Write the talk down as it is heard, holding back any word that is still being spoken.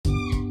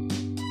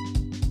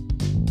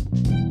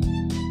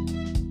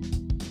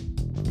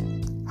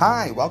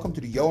Hi, welcome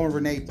to the Yo and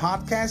Renee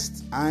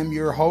podcast. I'm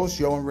your host,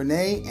 Yo and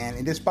Renee, and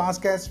in this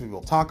podcast we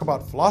will talk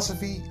about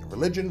philosophy,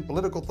 religion,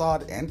 political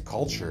thought, and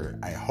culture.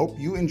 I hope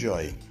you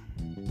enjoy.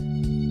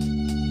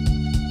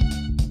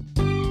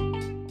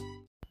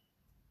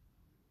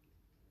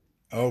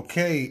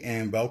 Okay,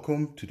 and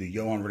welcome to the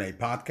Yo and Renee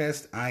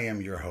podcast. I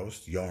am your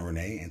host, Yo and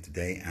Renee, and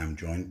today I'm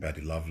joined by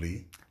the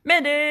lovely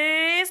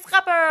Mindy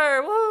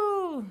Schapper,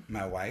 woo!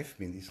 my wife,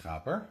 Mindy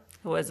Schapper.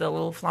 Who is a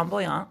little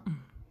flamboyant,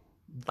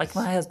 like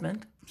my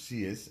husband.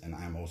 She is, and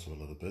I'm also a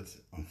little bit,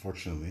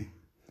 unfortunately.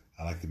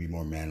 I like to be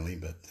more manly,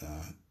 but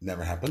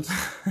never happens.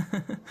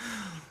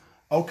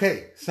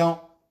 Okay,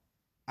 so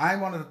I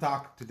wanted to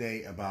talk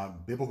today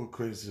about biblical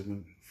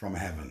criticism from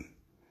heaven,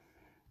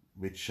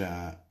 which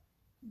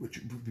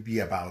would be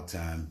about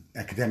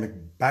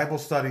academic Bible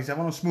studies. I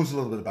want to smooth a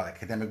little bit about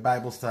academic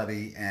Bible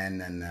study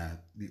and then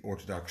the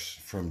Orthodox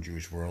from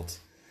Jewish world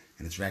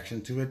and its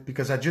reaction to it,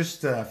 because I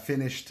just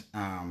finished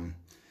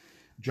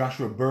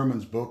Joshua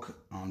Berman's book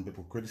on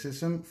biblical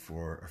criticism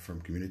for Affirm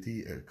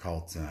Community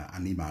called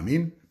Ani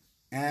Ma'amin.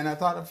 And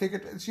I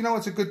figured, it's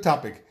a good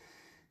topic.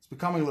 It's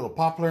becoming a little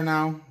popular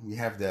now. We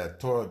have the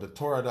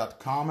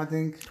Torah.com, I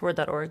think.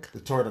 Torah.org. The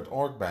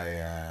Torah.org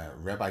by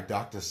Rabbi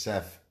Dr.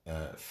 Seth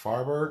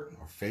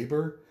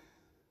Faber.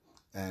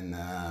 And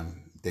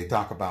they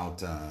talk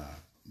about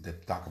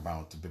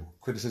biblical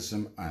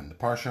criticism and the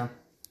Parsha.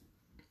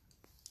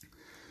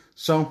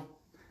 So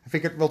I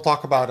figured we'll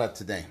talk about that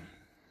today.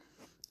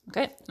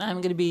 Okay,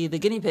 I'm going to be the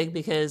guinea pig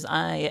because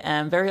I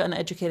am very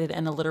uneducated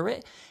and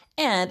illiterate.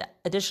 And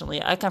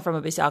additionally, I come from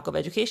a Beis Yaakov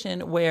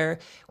education where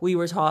we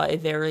were taught a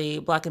very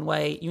black and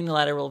white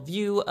unilateral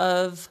view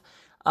of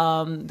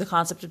the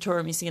concept of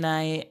Torah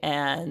Sinai.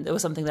 And it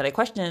was something that I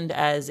questioned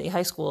as a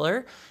high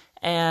schooler.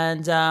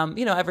 And,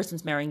 ever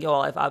since marrying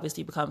Yoel, I've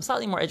obviously become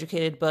slightly more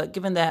educated. But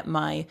given that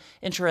my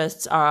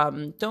interests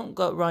don't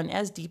run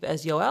as deep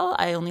as Yoel,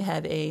 I only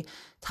have a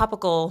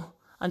topical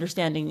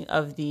understanding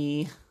of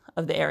the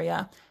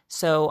area.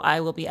 So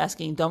I will be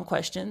asking dumb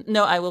questions.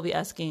 No, I will be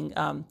asking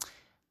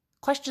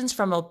questions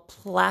from a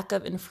lack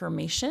of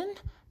information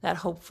that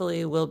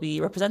hopefully will be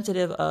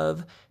representative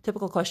of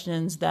typical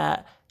questions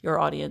that your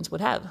audience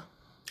would have.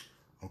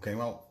 Okay,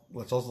 well,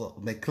 let's also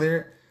make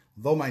clear,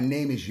 though my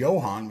name is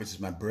Johan, which is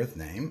my birth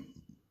name,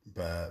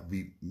 but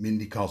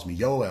Mindy calls me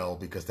Yoel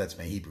because that's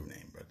my Hebrew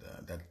name.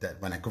 But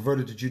that when I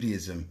converted to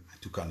Judaism, I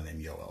took on the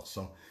name Yoel.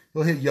 So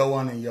you'll hear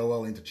Johan and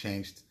Yoel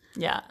interchanged.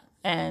 Yeah,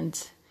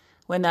 and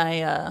when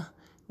I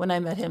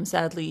met him,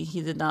 sadly,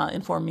 he did not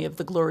inform me of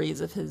the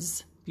glories of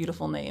his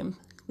beautiful name,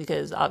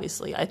 because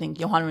obviously I think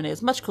Yohan Renee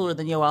is much cooler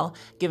than Yoel,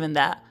 given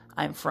that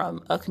I'm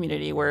from a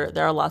community where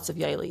there are lots of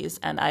Yaelis,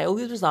 and I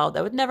always resolved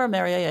I would never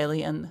marry a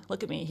Yaeli, and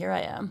look at me, here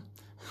I am.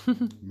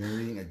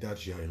 Marrying a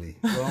Dutch Yaeli.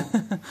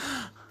 Well,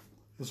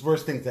 there's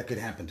worse things that could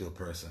happen to a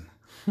person.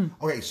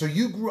 Okay, so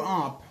you grew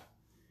up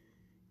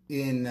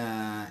in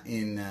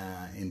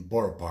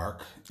Borough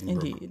Park.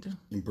 Indeed.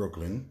 In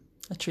Brooklyn.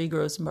 A tree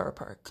grows in Borough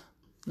Park,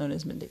 known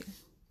as Mindy.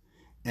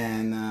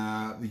 And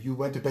you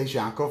went to Beis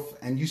Yaakov,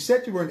 and you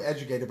said you weren't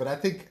educated, but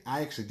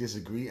I actually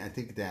disagree. I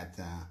think that...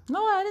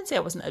 No, I didn't say I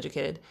wasn't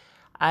educated.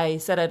 I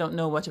said I don't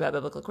know much about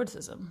biblical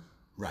criticism.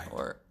 Right.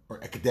 Or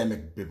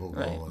academic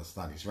biblical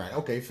studies. Right.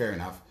 Okay, fair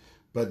enough.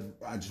 But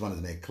I just wanted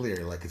to make clear,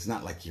 it's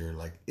not like you're,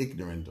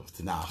 ignorant of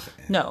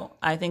Tanakh. No,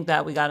 I think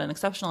that we got an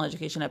exceptional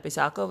education at Beis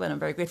Yaakov, and I'm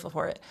very grateful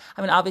for it.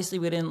 I mean, obviously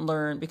we didn't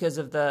learn, because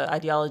of the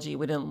ideology,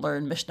 we didn't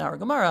learn Mishnah or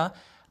Gemara,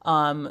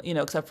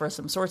 except for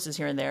some sources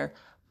here and there.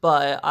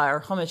 But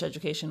our Chumash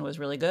education was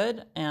really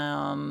good.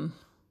 Our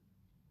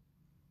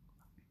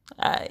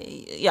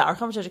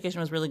Chumash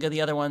education was really good.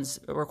 The other ones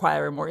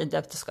require a more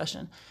in-depth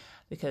discussion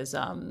because,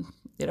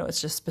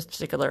 it's just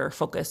particular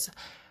focus.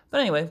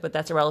 But anyway,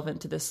 that's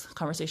irrelevant to this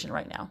conversation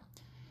right now.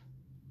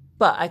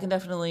 But I can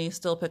definitely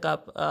still pick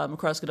up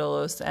Akros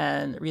Gedolos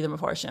and read the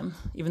Mefarshim,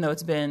 even though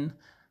it's been,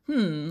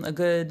 a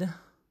good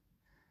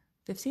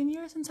 15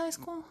 years since high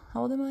school.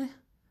 How old am I?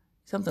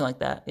 Something like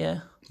that,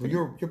 yeah. Well,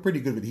 you're pretty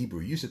good with Hebrew.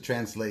 You used to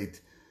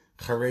translate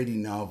Haredi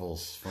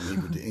novels from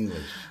Hebrew to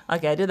English.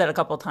 Okay, I did that a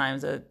couple of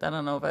times. I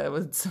don't know if I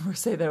would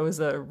say that it was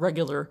a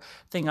regular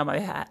thing on my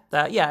hat.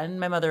 And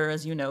my mother,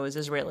 as you know, is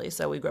Israeli,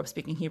 so we grew up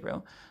speaking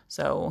Hebrew.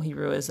 So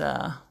Hebrew is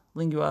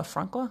lingua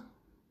franca,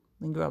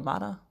 lingua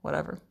mata,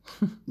 whatever.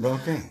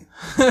 Okay.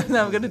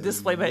 Now I'm going to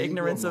display my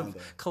ignorance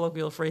of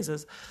colloquial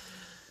phrases.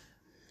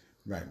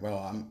 Right.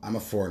 Well, I'm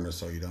a foreigner,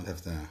 so you don't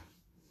have to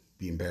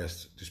be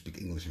embarrassed to speak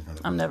English in front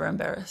of me. I'm never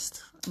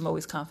embarrassed. I'm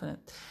always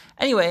confident.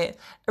 Anyway,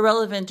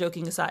 irrelevant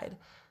joking aside.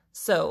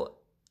 So,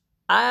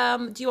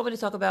 do you want me to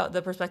talk about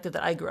the perspective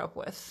that I grew up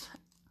with?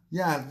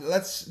 Yeah,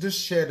 let's just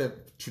share the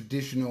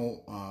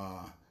traditional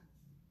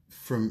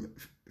from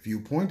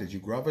viewpoint that you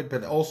grew up with,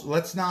 but also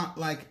let's not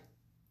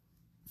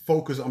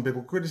focus on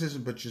biblical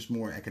criticism, but just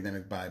more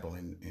academic Bible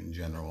in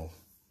general.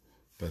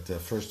 But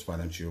first, why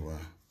don't you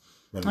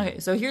Okay,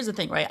 so here's the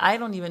thing, right? I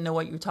don't even know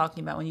what you're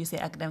talking about when you say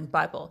academic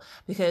Bible,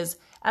 because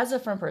as a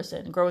French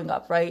person growing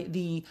up, right,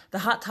 the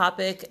hot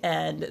topic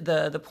and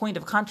the point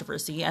of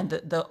controversy and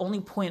the only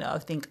point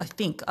of I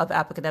think of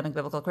academic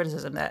biblical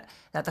criticism that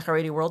the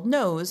Haredi world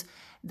knows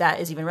that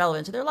is even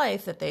relevant to their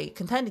life that they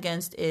contend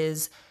against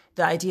is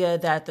the idea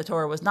that the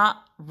Torah was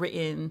not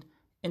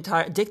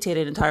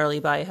dictated entirely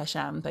by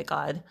Hashem, by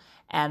God,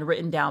 and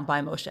written down by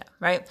Moshe,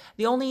 right?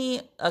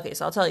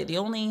 So I'll tell you, the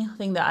only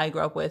thing that I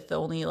grew up with, the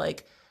only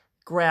like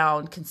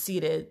ground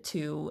conceded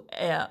to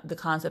the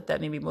concept that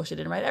maybe Moshe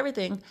didn't write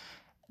everything,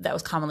 that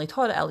was commonly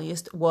taught at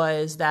least,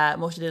 was that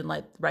Moshe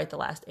didn't write the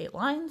last 8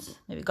 lines.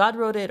 Maybe God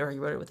wrote it, or he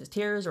wrote it with his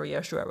tears, or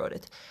Yeshua wrote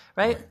it,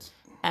 right?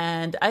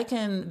 And I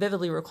can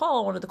vividly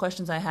recall one of the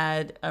questions I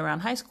had around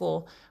high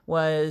school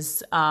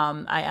was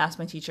I asked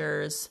my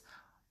teachers,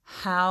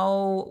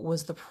 how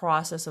was the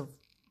process of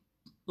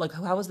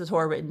how was the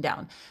Torah written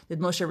down? Did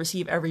Moshe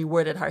receive every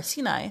word at Har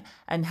Sinai?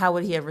 And how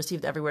would he have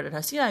received every word at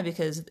Har Sinai?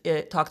 Because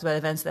it talked about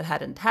events that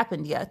hadn't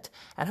happened yet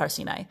at Har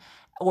Sinai.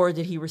 Or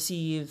did he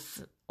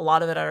receive a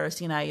lot of it at Har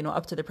Sinai,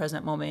 up to the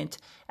present moment,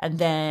 and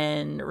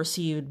then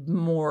received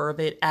more of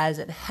it as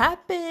it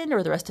happened,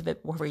 or the rest of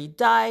it before he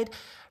died,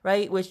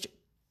 right? Which,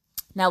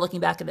 now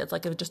looking back at it,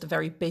 it was just a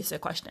very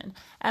basic question.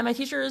 And my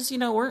teachers,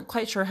 weren't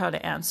quite sure how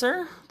to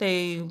answer.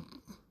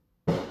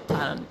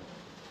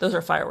 Those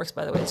are fireworks,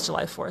 by the way. It's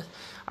July 4th.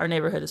 Our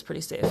neighborhood is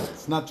pretty safe.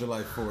 It's not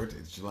July 4th.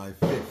 It's July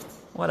 5th.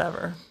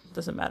 Whatever.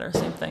 Doesn't matter.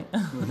 Same thing.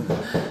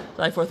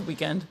 July 4th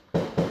weekend.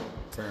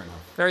 Fair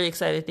enough. Very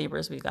excited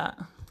neighbors we got.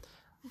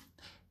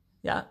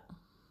 Yeah.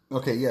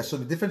 Okay, yeah. So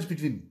the difference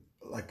between,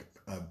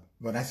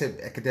 when I say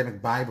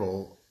academic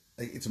Bible,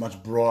 it's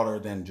much broader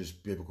than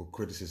just biblical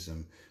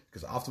criticism.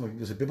 Because often when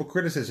people say biblical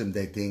criticism,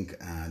 they think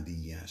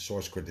the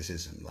source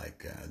criticism,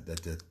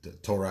 that the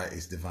Torah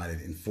is divided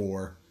in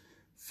four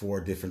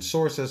different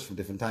sources from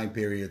different time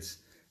periods,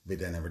 with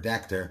then a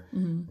redactor,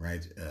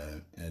 right?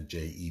 J,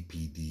 E,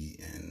 P, D,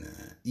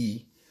 and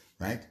E,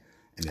 right?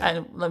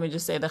 And let me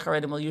just say the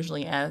Haredim will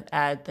usually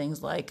add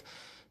things like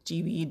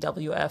G, B,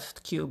 W, F,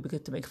 Q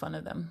to make fun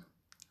of them.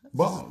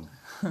 Well,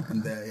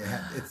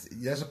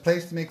 there's a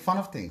place to make fun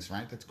of things,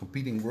 right? It's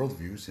competing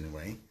worldviews in a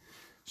way.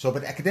 So,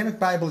 but academic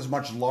Bible is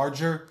much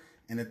larger,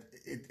 and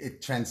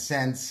it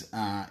transcends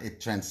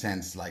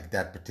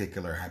that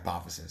particular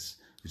hypothesis,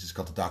 which is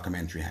called the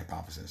documentary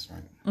hypothesis,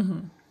 right?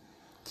 Mm-hmm.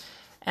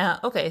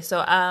 Okay, so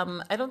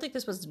I don't think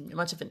this was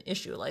much of an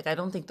issue. I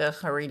don't think the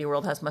Haredi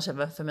world has much of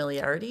a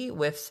familiarity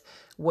with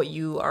what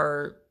you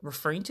are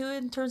referring to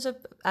in terms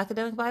of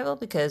academic Bible,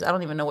 because I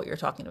don't even know what you're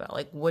talking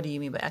about. What do you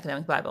mean by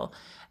academic Bible?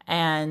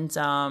 And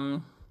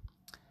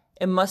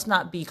it must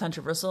not be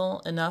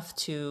controversial enough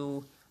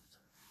to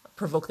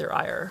provoke their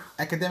ire.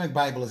 Academic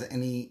Bible is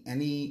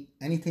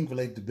anything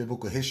related to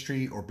biblical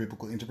history or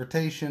biblical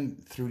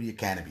interpretation through the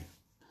academy.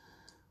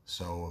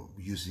 So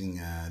using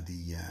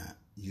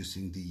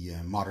the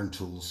modern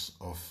tools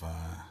of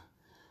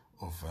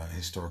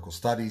historical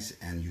studies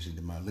and using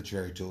the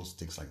literary tools,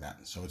 things like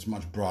that. So it's a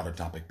much broader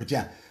topic. But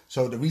yeah,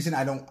 so the reason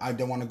I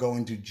don't want to go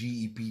into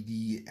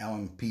GEPD,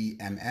 LMP,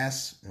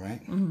 MS,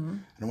 right? Mm-hmm.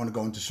 I don't want to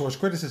go into source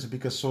criticism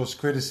because source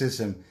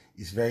criticism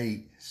is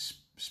very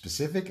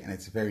specific and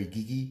it's very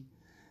geeky,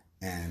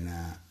 and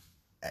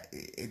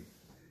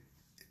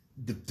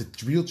the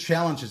real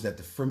challenges that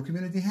the firm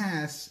community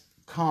has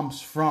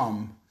comes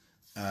from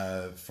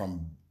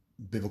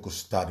biblical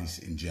studies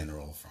in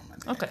general.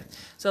 Okay,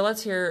 so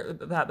let's hear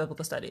about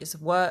biblical studies.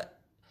 What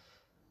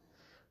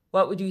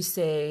would you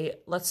say?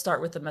 Let's start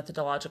with the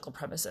methodological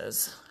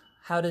premises.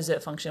 How does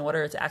it function? What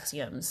are its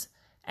axioms?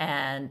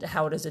 And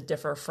how does it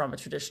differ from a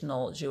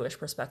traditional Jewish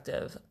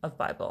perspective of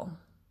Bible?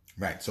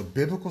 Right, so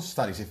biblical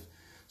studies,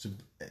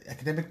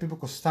 academic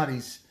biblical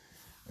studies,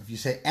 if you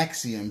say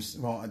axioms,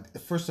 well,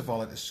 first of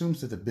all, it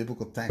assumes that the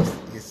biblical text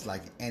is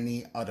like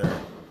any other...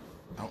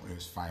 Oh,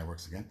 here's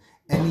fireworks again.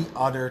 Any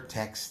other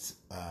text...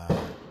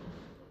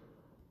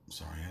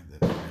 sorry, I had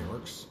the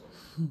fireworks.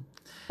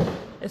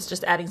 It's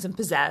just adding some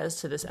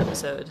pizzazz to this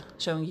episode,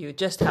 showing you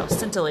just how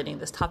scintillating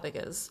this topic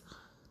is.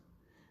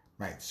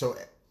 Right, so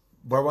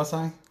where was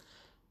I?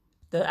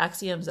 The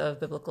axioms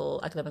of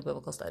academic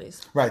biblical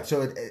studies. Right,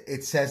 so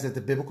it says that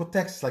the biblical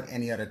text is like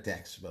any other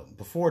text. Well,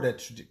 before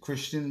that,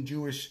 Christian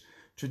Jewish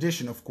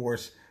tradition, of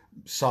course,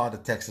 saw the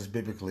text as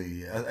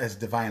as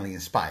divinely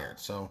inspired.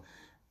 So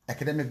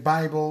academic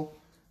Bible,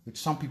 which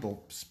some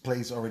people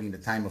place already in the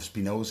time of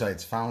Spinoza,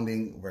 its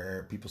founding,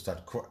 where people start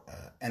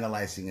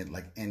analyzing it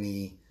like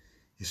any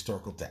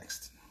historical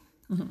text.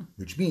 Mm-hmm.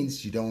 Which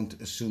means you don't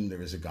assume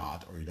there is a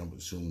God, or you don't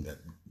assume that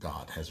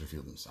God has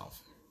revealed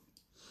himself.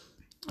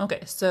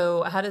 Okay,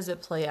 so how does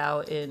it play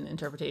out in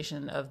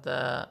interpretation of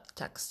the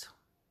text?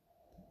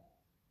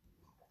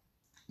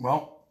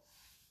 Well,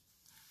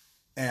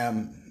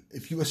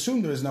 if you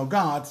assume there is no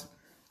God,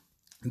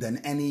 then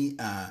any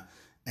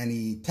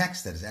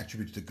text that is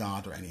attributed to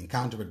God or any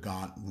encounter with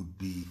God would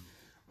be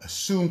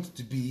assumed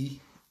to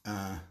be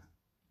a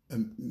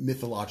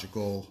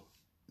mythological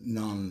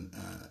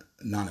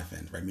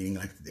non-event, right? Meaning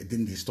like it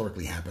didn't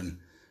historically happen,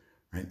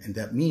 right? And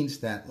that means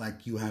that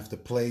like you have to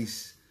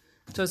place.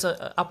 So it's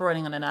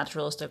operating on a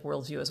naturalistic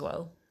worldview as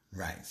well.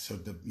 Right. So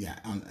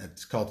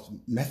it's called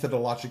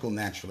methodological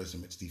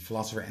naturalism. It's the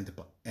philosopher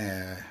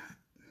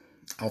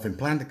Alvin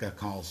Plantinga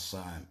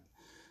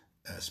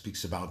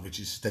speaks about, which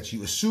is that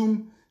you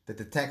assume that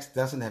the text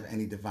doesn't have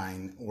any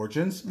divine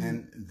origins,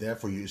 and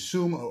therefore you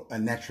assume a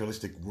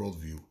naturalistic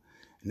worldview.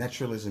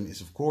 Naturalism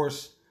is, of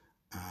course,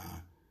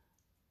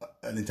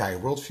 an entire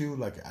worldview.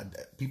 Like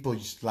people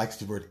just likes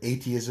the word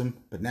atheism,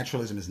 but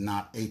naturalism is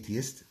not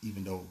atheist,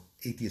 even though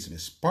atheism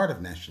is part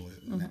of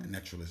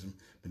naturalism.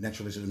 But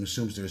naturalism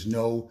assumes there is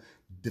no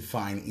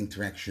divine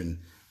interaction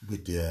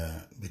with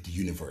the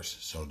universe.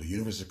 So the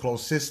universe is a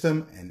closed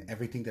system, and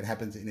everything that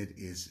happens in it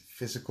is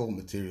physical,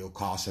 material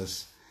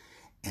causes,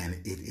 and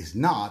it is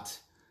not.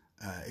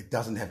 It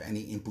doesn't have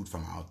any input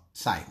from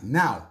outside.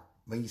 Now,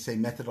 when you say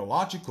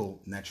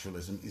methodological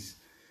naturalism, is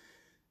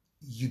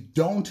you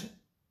don't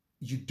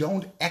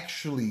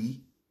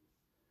actually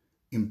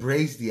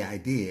embrace the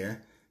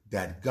idea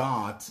that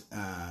God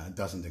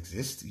doesn't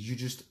exist. You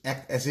just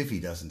act as if he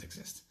doesn't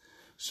exist.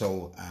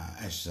 So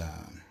as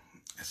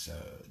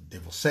they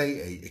will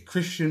say, a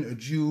Christian, a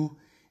Jew,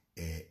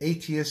 an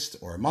atheist,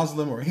 or a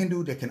Muslim, or a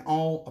Hindu, they can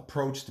all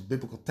approach the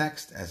biblical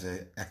text as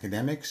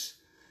academics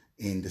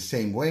in the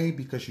same way,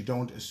 because you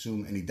don't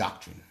assume any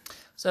doctrine.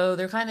 So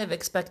they're kind of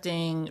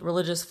expecting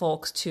religious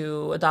folks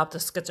to adopt a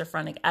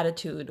schizophrenic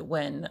attitude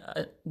when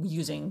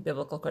using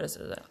biblical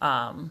criticism,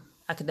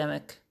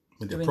 academic.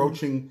 When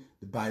approaching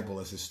the Bible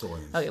as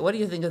historians. Okay, what do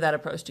you think of that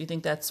approach? Do you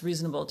think that's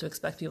reasonable to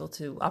expect people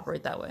to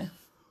operate that way?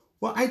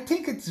 Well, I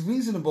think it's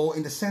reasonable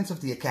in the sense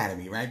of the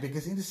academy, right?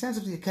 Because in the sense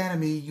of the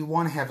academy, you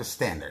want to have a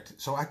standard.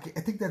 So I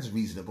think that's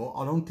reasonable.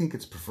 I don't think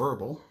it's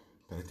preferable,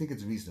 but I think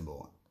it's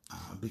reasonable.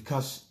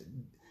 Because,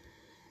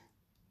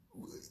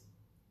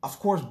 of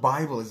course,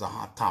 Bible is a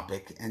hot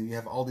topic, and you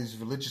have all these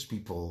religious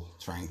people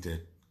trying to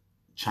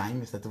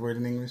chime, is that the word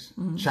in English?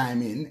 Mm-hmm.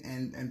 Chime in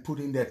and put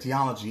in their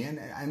theology. And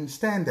I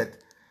understand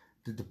that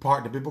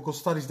the biblical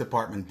studies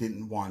department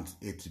didn't want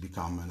it to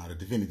become another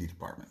divinity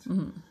department.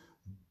 Mm-hmm.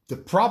 The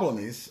problem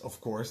is,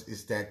 of course,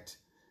 is that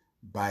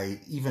by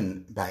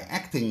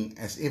acting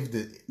as if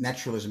the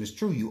naturalism is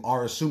true, you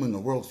are assuming a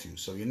worldview.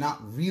 So you're not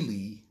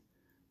really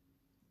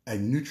a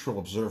neutral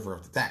observer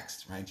of the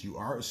text, right? You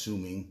are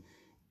assuming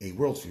a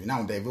worldview.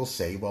 Now they will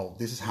say, well,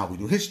 this is how we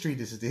do history.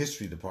 This is the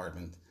history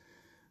department.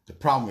 The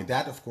problem with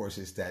that, of course,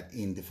 is that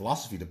in the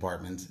philosophy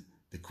department,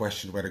 the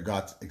question whether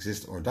God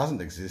exists or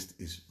doesn't exist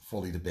is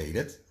fully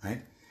debated,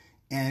 right?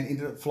 And in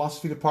the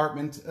philosophy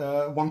department,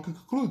 one can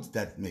conclude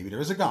that maybe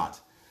there is a God.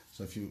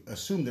 So if you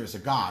assume there's a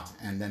God,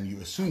 and then you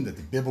assume that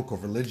the biblical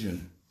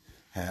religion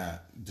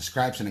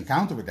describes an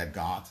encounter with that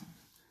God,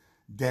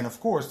 then of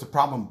course the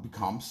problem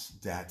becomes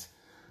that,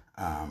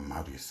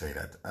 how do you say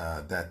that?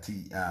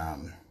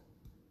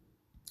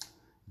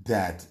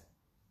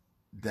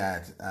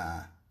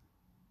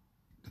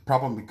 The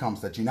problem becomes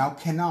that you now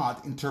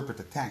cannot interpret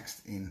the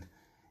text in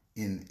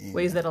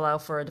ways that allow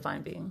for a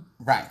divine being.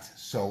 Right.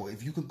 So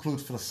if you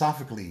conclude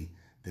philosophically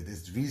that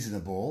it's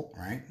reasonable,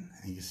 right,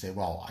 and you say,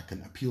 well, I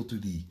can appeal to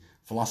the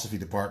philosophy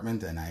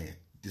department, and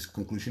this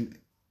conclusion,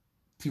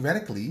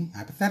 theoretically,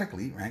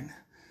 hypothetically, right,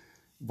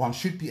 one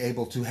should be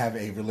able to have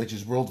a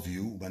religious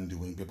worldview when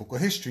doing biblical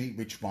history,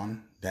 which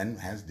one then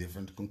has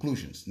different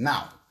conclusions.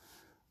 Now,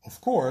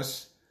 of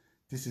course,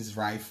 this is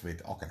rife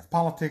with all kind of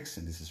politics,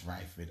 and this is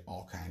rife with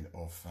all kind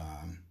of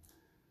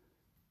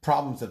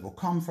problems that will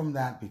come from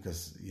that,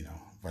 because, you know,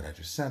 what I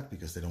just said,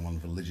 because they don't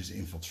want religious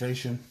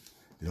infiltration.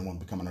 They don't want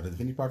to become another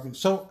divinity department.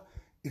 So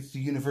it's the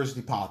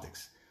university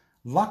politics.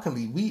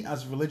 Luckily, we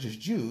as religious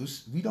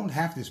Jews, we don't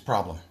have this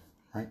problem,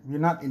 right? We're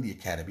not in the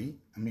academy.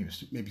 I mean,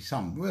 maybe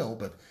some will,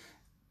 but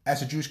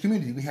as a Jewish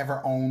community, we have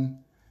our own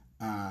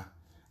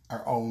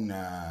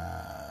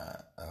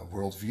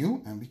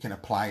worldview, and we can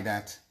apply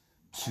that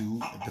to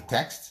the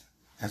text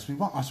as we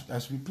want,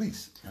 as we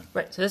please.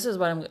 Right. So this is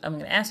what I'm going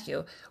to ask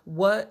you.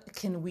 What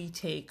can we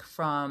take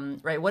from,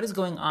 right, what is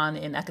going on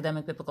in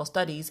academic biblical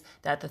studies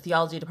that the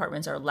theology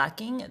departments are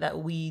lacking that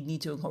we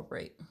need to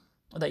incorporate,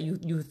 or that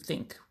you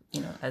think, you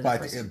know, as a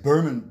person?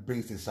 Berman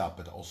brings this up,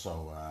 but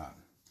also, I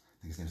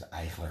think his name is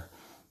Eichler.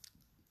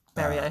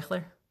 Barry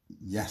Eichler?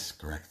 Yes,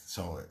 correct.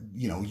 So,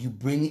 you know, you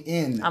bring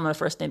in... I'm on a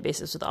first name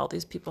basis with all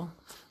these people.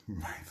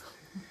 Right.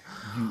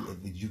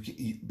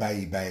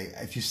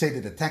 If you say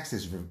that the text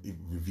is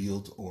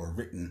revealed or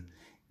written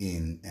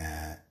in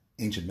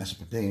ancient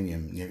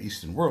Mesopotamian, Near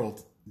Eastern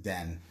world,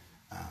 then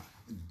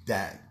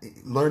that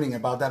learning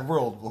about that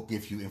world will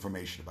give you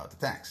information about the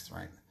text,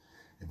 right?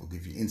 It will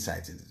give you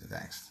insights into the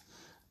text.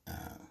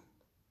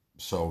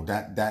 So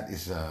that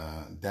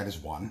is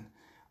one.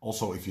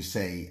 Also, if you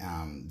say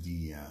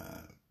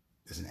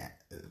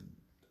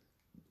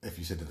if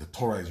you said that the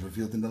Torah is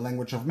revealed in the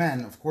language of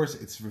man, of course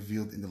it's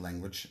revealed in the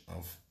language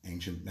of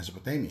ancient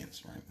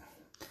Mesopotamians, right?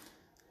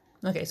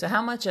 Okay, so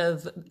how much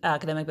of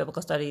academic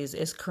biblical studies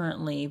is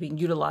currently being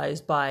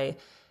utilized by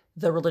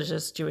the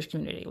religious Jewish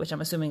community, which I'm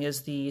assuming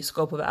is the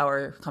scope of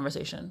our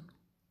conversation?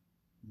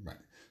 Right.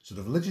 So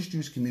the religious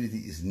Jewish community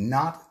is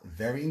not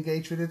very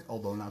engaged with it,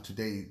 although now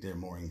today they're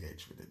more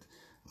engaged with it.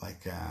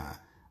 Like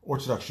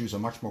Orthodox Jews are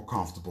much more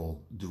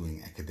comfortable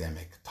doing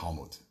academic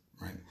Talmud,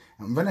 right?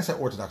 And when I say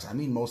Orthodox, I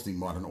mean mostly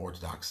modern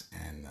Orthodox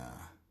and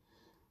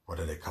what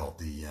are they called?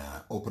 The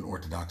open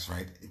Orthodox,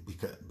 right?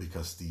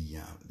 Because the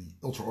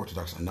ultra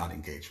Orthodox are not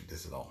engaged with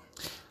this at all.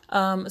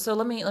 So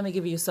let me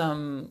give you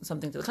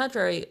something to the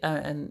contrary,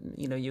 and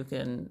you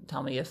can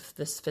tell me if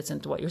this fits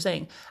into what you're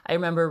saying. I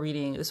remember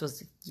reading, this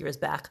was years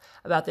back,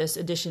 about this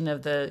edition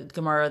of the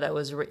Gemara that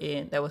was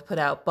put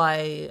out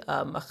by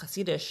a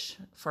Hasidic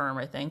firm,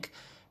 I think,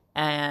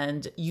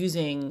 and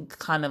using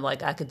kind of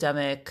like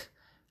academic,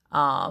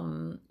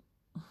 like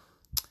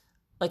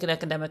an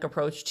academic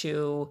approach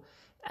to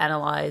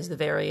analyze the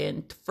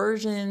variant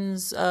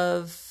versions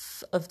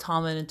of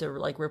Talmud and to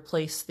like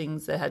replace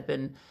things that had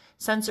been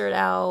censored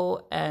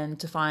out and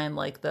to find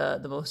like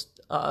the most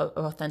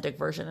authentic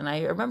version. And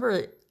I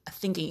remember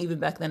thinking even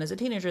back then as a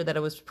teenager that it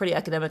was pretty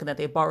academic and that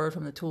they borrowed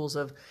from the tools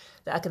of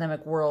the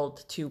academic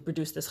world to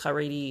produce this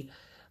Haredi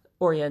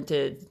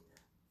oriented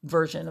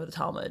version of the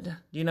Talmud.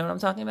 Do you know what I'm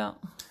talking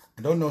about?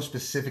 I don't know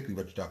specifically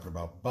what you're talking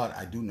about, but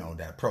I do know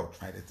that approach,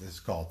 right? It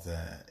is called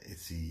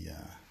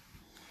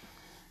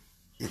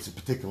it's a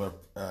particular.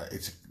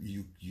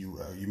 You're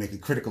making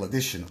critical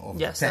addition of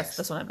the text. Yes,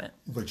 that's what I meant.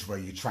 Where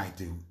you try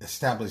to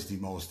establish the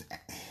most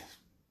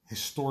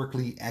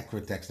historically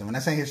accurate text. And when I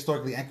say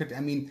historically accurate, I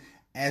mean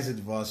as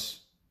it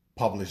was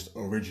published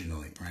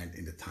originally, right?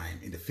 In the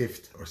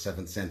 5th or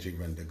 7th century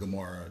when the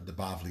Gemara, the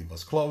Bavli,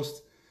 was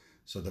closed.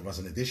 So there was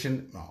an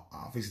edition. Well,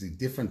 obviously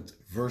different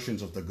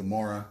versions of the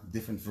Gemara,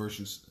 different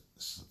versions.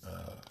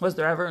 Was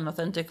there ever an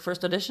authentic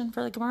first edition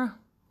for the Gemara?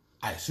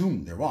 I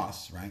assume there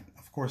was, right?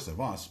 Of course there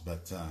was,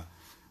 but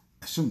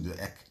I assume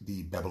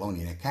the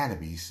Babylonian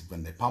academies,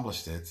 when they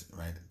published it,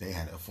 right, they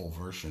had a full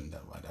version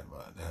that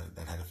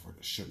had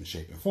a certain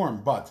shape and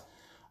form. But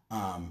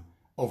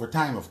over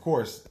time, of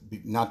course,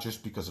 not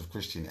just because of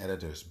Christian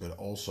editors, but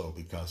also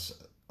because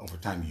over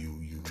time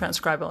you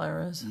transcribal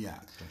errors. Yeah,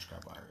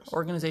 transcribal errors.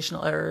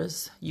 Organizational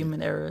errors,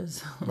 human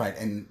errors. Right,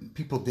 and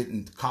people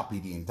didn't copy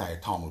the entire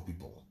Talmud.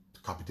 People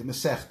copied the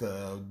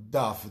Masechta,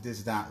 Daf,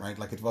 this, that, right?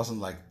 Like it wasn't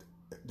like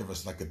there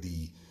was like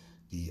the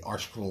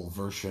ArtScroll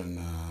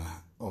version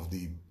of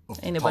the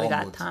Ain't nobody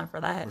Talmud got time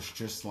for that. It was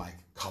just like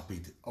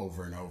copied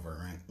over and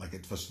over, right? Like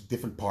it was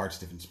different parts,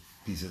 different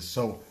pieces.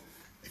 So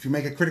if you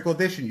make a critical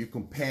edition, you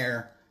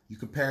compare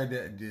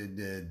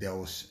the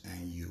those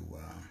and you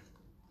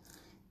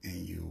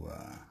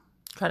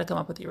try to come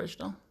up with the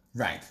original.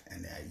 Right,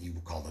 and you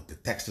would call it the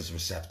Textus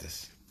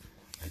Receptus,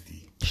 like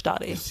the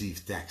Study.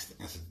 received text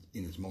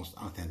in its most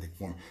authentic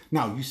form.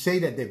 Now you say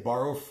that they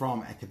borrow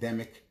from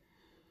academic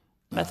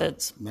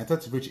methods,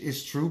 which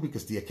is true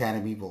because the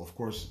academy will, of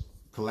course,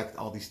 collect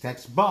all these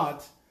texts.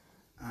 But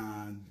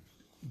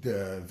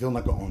the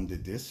Vilna Gaon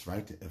did this,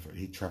 right?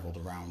 He traveled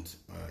around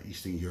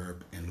Eastern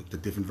Europe and looked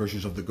at different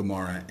versions of the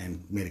Gemara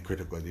and made a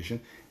critical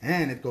edition.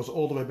 And it goes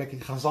all the way back in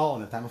Chazal,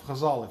 in the time of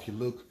Chazal. If you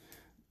look,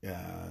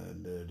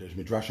 there's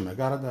Midrashim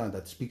Agarada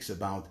that speaks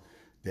about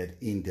that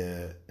in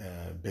the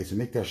Beis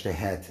Hamikdash they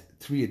had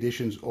 3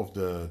 editions of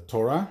the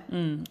Torah.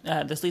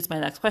 This leads to my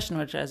next question,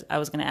 which is I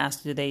was going to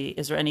ask: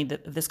 is there any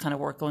this kind of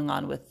work going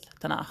on with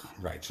Tanakh?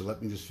 Right. So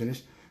let me just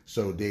finish.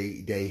 So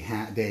they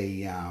had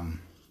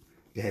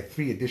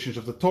 3 editions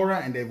of the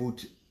Torah, and they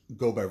would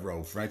go by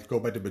rove, right? Go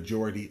by the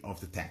majority of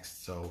the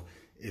text. So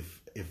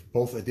if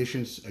both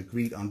editions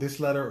agreed on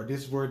this letter or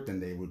this word, then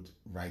they would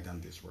write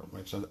on this word,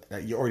 right? So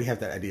you already have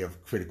that idea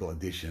of critical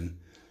addition.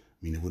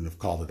 I mean, they wouldn't have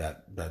called it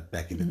that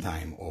back in the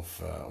time of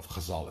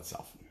Chazal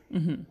itself.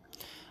 Mm-hmm.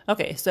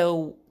 Okay,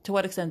 so to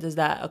what extent does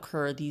that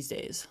occur these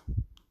days?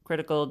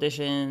 Critical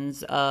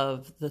editions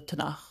of the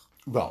Tanakh?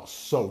 Well,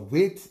 so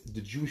with the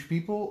Jewish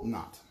people,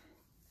 not.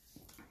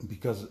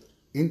 Because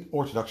in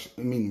Orthodox,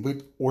 I mean,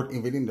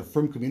 within the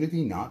firm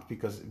community, not,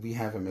 because we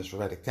have a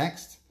Masoretic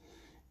text,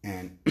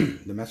 and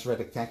the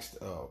Masoretic text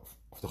of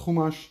the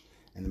Chumash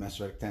and the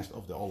Masoretic text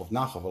of the All of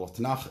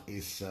Tanakh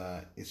is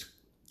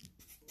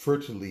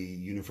virtually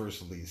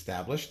universally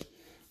established.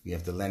 We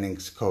have the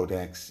Lenning's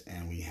Codex,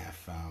 and we have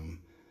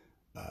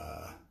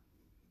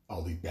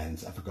all the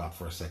Bens. I forgot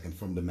for a second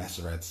from the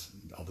Masoretes,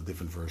 all the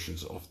different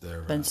versions of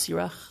their Ben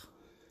Sirach.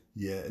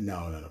 Yeah,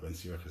 no. Ben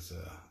Sirach is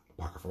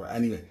apocryphal.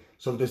 Anyway,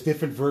 so there's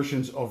different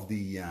versions of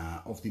the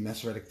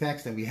Masoretic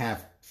text, and we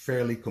have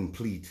fairly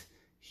complete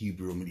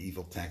Hebrew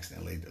medieval text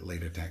and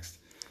later text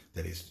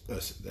that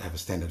have a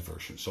standard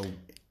version. So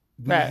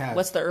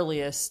what's the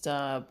earliest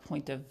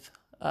point of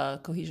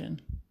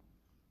cohesion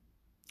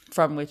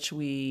from which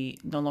we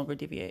no longer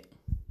deviate?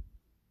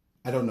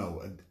 I don't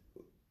know.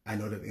 I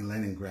know that in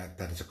Leningrad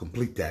that is a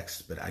complete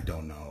text, but I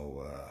don't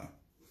know.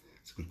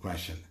 It's a good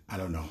question. I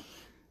don't know.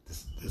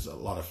 There's a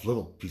lot of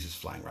little pieces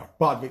flying around.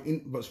 But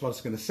what I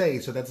was going to say,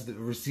 so that's the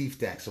received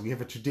text. So we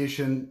have a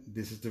tradition.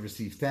 This is the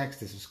received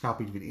text. This is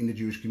copied within the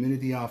Jewish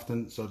community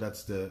often. So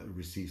that's the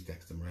received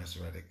text, the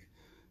Masoretic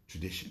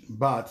tradition.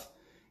 But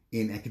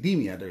in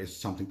academia, there is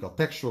something called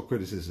textual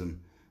criticism,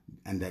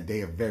 and that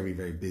they are very,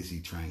 very busy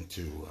trying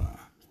to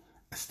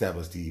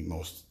establish the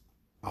most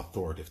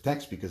authoritative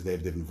text because they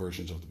have different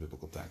versions of the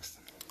biblical text.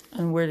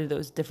 And where do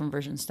those different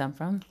versions stem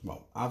from?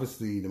 Well,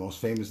 obviously, the most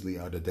famously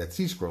are the Dead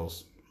Sea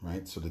Scrolls,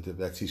 right? So the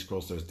Dead Sea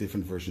Scrolls, there's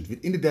different versions.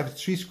 In the Dead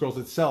Sea Scrolls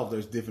itself,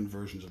 there's different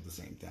versions of the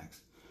same text.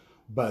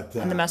 But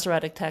And the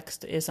Masoretic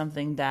text is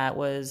something that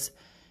was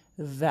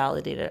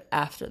validated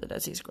after the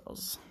Dead Sea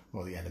Scrolls.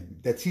 well, yeah, the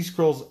Dead Sea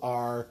Scrolls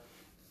are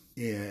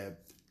in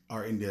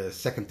the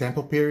Second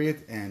Temple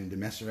period, and the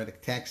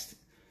Masoretic text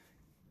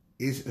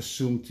is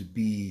assumed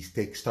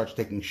to starts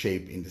taking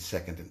shape in the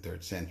 2nd and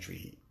 3rd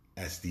century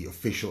as the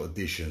official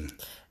edition.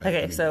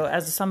 Okay, so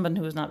as someone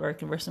who is not very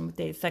conversant with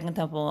dates, Second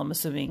Temple, I'm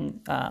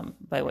assuming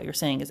by what you're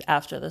saying, is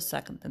after the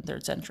 2nd and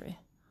 3rd century.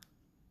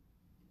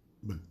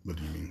 What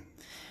do you mean?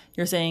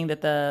 You're saying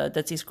that the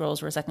Dead Sea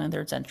Scrolls were 2nd and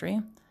 3rd century,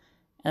 and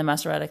the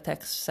Masoretic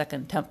text,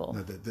 2nd Temple.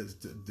 No,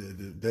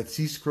 the Dead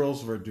Sea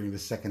Scrolls were during the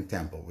Second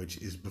Temple, which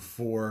is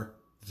before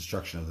the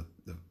destruction of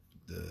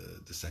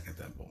the Second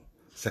Temple.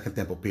 Second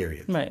Temple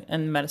period. Right,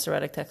 and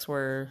Masoretic texts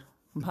were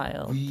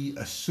compiled.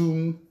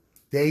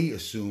 They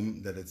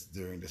assume that it's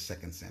during the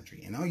 2nd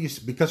century.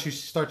 Because you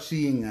start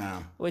seeing...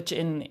 Which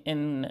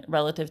in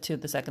relative to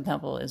the Second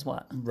Temple is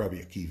what?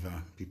 Rabbi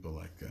Akiva, people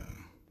like...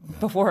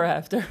 Before or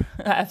after?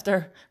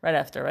 Right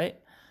after, right?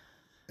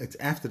 It's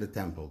after the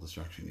temple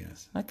destruction,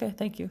 yes. Okay,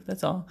 thank you.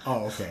 That's all.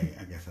 Oh, okay.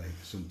 I guess I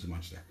assumed too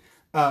much there.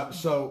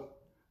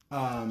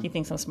 He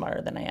thinks I'm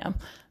smarter than I am.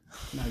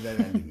 No, I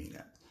didn't mean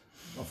that.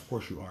 Of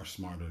course you are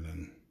smarter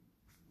than...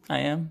 I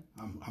am.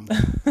 I'm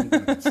going to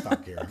get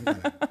stuck here. I'm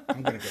going to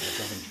get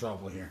myself in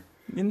trouble here.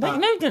 You're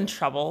not get in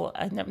trouble.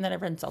 I'm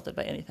never insulted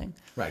by anything.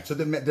 Right. So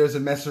there's a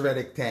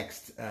Masoretic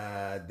text,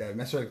 the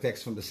Masoretic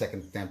text from the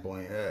Second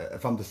Temple,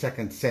 from the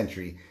 2nd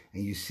century,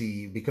 and you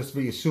see because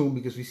we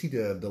see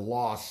the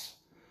laws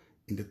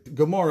in the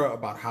Gemara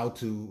about how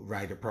to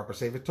write a proper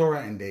Sefer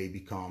Torah, and they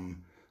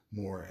become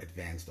more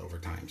advanced over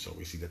time. So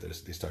we see that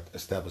they start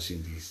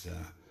establishing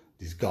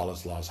these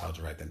Galus laws how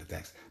to write in the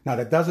text. Now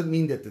that doesn't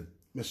mean that the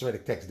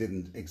Masoretic text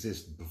didn't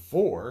exist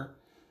before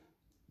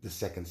the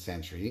 2nd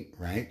century,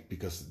 right?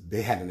 Because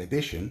they had an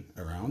edition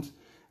around.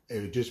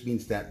 It just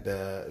means that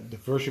the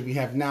version we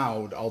have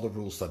now, all the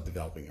rules start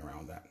developing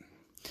around that.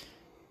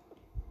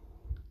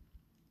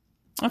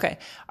 Okay.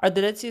 Are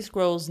the Dead Sea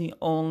Scrolls the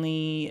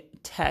only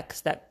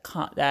text that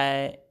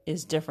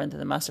is different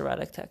than the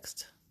Masoretic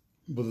text?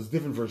 Well, there's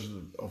different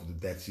versions of the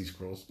Dead Sea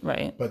Scrolls.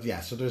 Right. But yeah,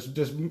 so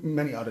there's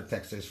many other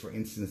texts. There's, for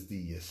instance,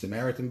 the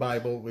Samaritan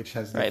Bible, which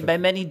has... Right. By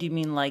many, do you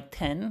mean like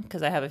 10?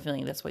 Because I have a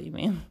feeling that's what you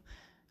mean.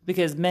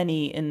 Because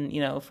many,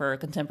 for a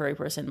contemporary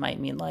person, might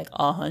mean like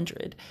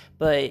 100,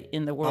 but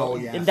in the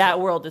world, that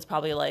world, it's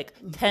probably like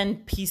 10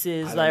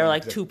 pieces that are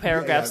like 2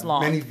 paragraphs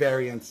long. Many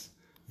variant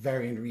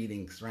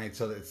readings, right?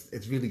 So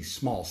it's really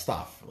small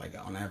stuff. Like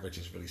on average,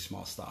 it's really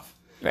small stuff.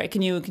 Right?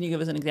 Can you give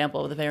us an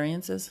example of the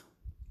variances?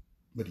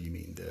 What do you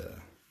mean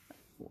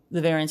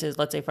the variances?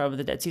 Let's say from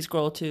the Dead Sea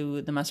Scroll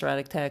to the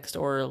Masoretic text,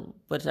 or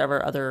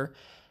whatever other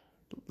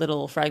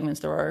little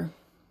fragments there are.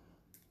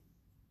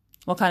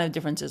 What kind of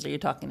differences are you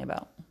talking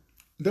about?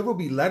 There will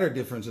be letter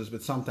differences,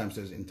 but sometimes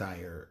there's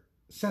entire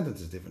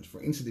sentences difference.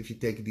 For instance, if you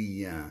take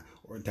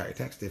or entire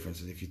text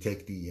differences, if you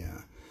take the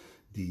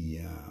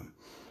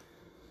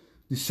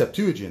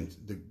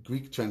Septuagint, the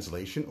Greek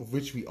translation, of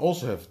which we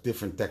also have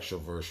different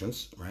textual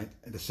versions, right?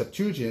 And the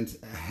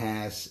Septuagint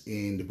has,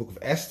 in the book of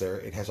Esther,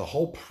 it has a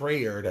whole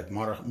prayer that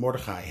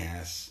Mordechai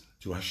has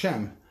to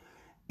Hashem,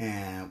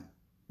 and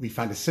we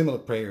find a similar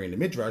prayer in the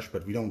Midrash,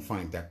 but we don't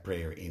find that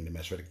prayer in the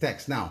Masoretic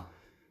text. Now,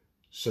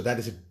 so that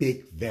is a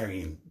big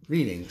variant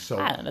reading. So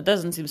I don't know. It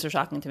doesn't seem so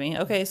shocking to me.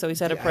 Okay, so he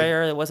said a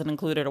prayer that wasn't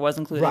included or was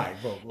included. Right.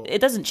 Well, it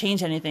doesn't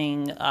change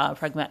anything,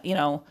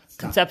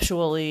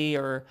 conceptually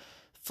or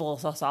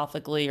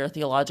philosophically or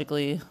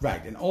theologically.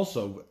 Right, and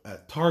also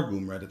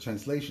Targum, right, the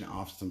translation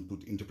often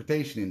put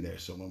interpretation in there.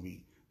 So when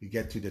we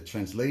get to the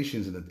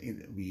translations,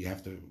 and we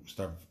have to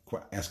start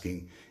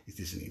asking, is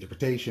this an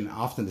interpretation?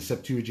 Often the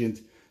Septuagint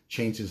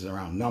changes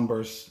around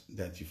numbers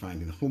that you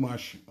find in the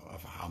Chumash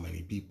of how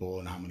many people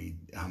and how many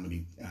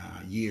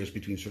years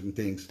between certain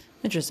things.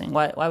 Interesting.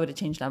 Why would it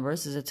change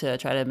numbers? Is it to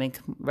try to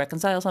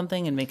reconcile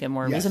something and make it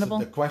more reasonable?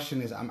 So the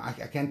question is,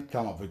 I can't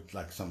come up with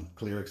like some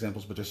clear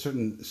examples, but there's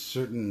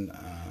certain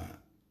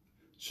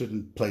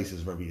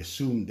places where we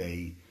assume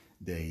they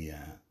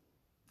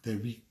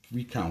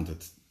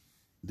recounted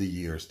the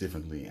years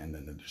differently, and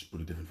then they just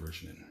put a different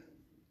version in.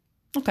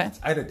 Okay. It's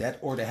either that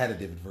or they had a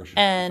different version.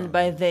 And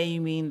by they, you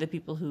mean the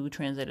people who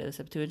translated the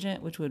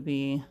Septuagint, which would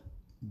be...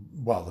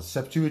 Well, the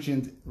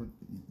Septuagint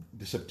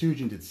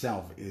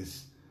itself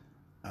is...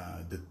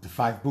 the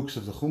 5 books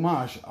of the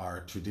Chumash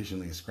are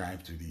traditionally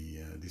ascribed to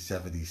the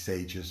 70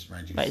 sages,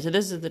 right? Right, so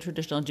this is the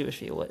traditional Jewish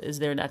view. Is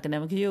there an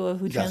academic view of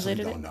who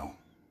translated it? We don't know.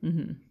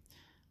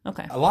 Mm-hmm.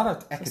 Okay. A lot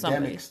of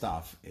academic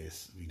stuff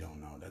is, we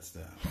don't know. That's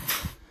the...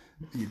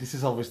 This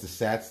is always the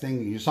sad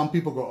thing. Some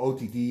people go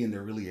OTD and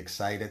they're really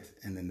excited,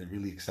 and then they're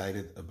really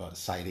excited about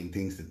citing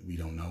things that we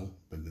don't know,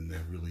 but then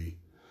they're really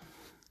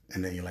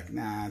and then you're like,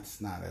 nah,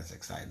 it's not as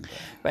exciting.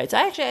 Right. So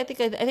I think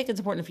it's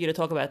important for you to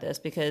talk about this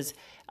because,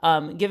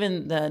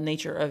 given the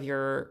nature of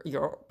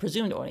your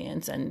presumed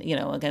audience, and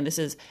again, this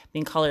is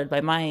being colored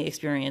by my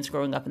experience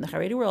growing up in the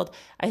Haredi world.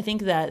 I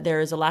think that there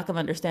is a lack of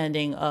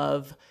understanding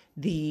of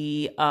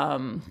the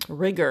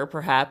rigor,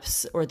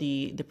 perhaps, or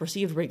the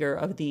perceived rigor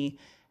of the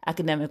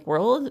academic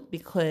world,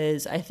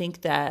 because I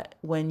think that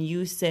when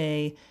you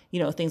say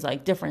things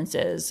like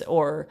differences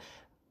or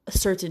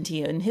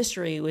certainty in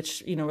history,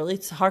 which really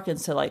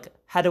harkens to like,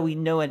 how do we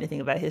know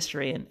anything about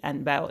history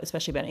and about,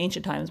 especially about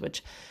ancient times,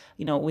 which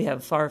we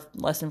have far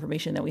less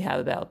information than we have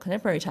about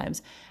contemporary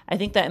times. I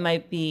think that it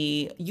might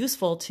be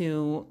useful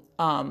to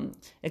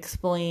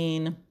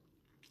explain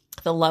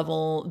the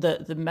level,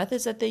 the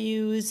methods that they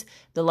use,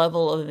 the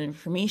level of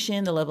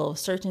information, the level of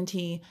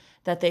certainty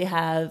that they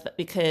have,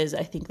 because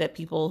I think that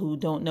people who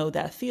don't know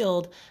that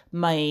field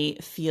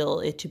might feel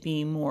it to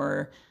be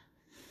more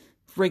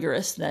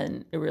rigorous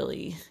than it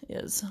really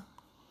is.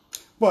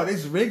 Well, it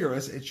is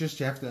rigorous. It's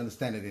just you have to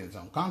understand it in its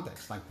own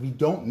context. Like, we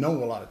don't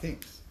know a lot of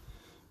things,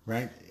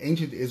 right?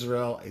 Ancient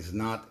Israel is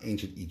not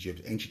ancient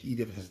Egypt. Ancient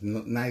Egypt has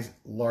nice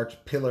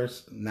large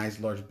pillars, nice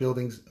large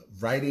buildings,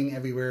 writing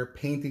everywhere,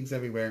 paintings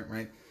everywhere,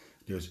 right?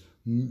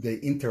 They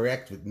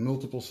interact with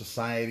multiple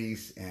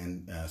societies,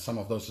 and some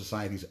of those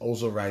societies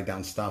also write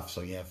down stuff.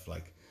 So you have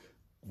like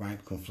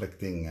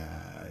conflicting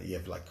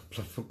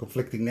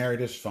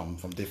narratives from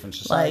different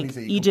societies.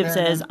 Like Egypt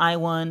says, "I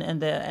won," and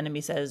the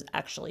enemy says,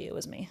 "Actually, it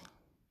was me."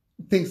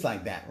 Things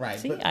like that, right?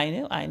 See,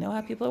 I know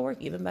how people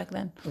work even back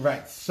then.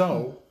 Right.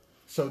 So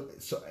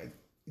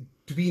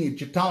to be an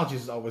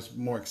Egyptologist is always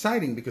more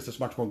exciting because there's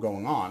much more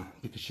going on,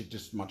 because you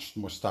just much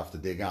more stuff to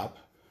dig up,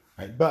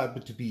 right?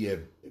 But to be a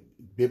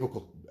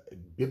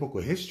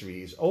biblical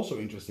history is also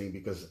interesting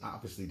because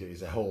obviously there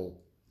is a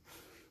whole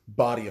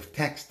body of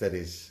text that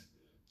is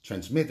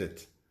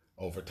transmitted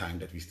over time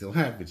that we still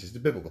have, which is the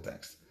biblical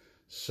text.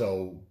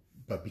 So,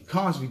 but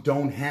because we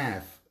don't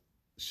have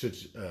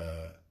such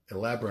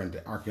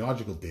elaborate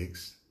archaeological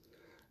digs,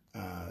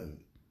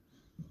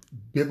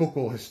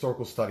 biblical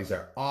historical studies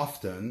are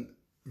often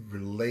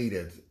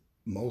related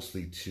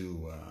mostly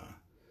to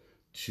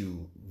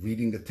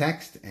reading the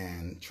text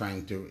and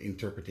trying to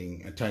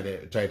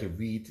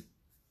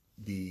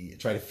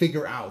try to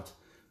figure out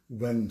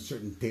when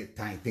certain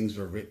things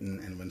were written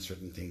and when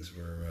certain things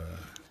were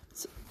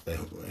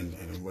and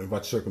in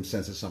what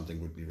circumstances something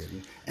would be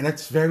written. And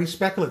that's very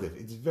speculative.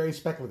 It's very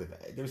speculative.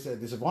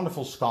 There's a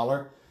wonderful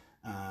scholar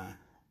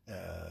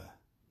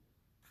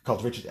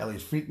called Richard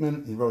Elliott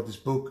Friedman. He wrote this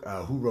book,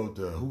 Who Wrote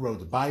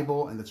the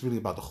Bible, and it's really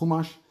about the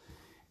Chumash.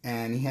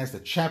 And he has the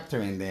chapter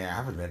in there. I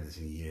haven't read this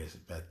in years,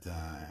 but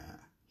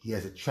he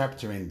has a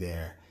chapter in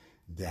there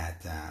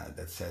that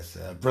says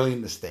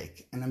 "brilliant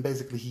mistake," and then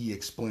basically he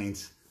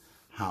explains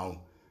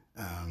how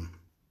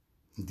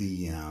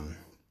the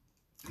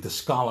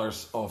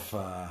scholars of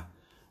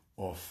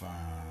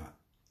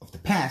the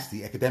past,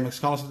 the academic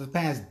scholars of the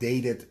past,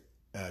 dated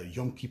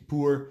Yom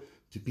Kippur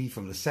to be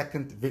from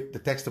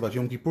the text about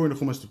Yom Kippur and the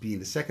Chumash to be in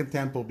the second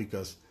temple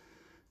because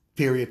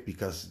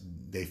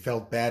they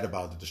felt bad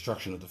about the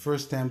destruction of the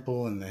first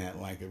temple and they had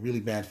like a really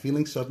bad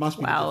feeling. So it must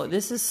be. Wow,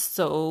 this is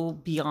so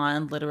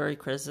beyond literary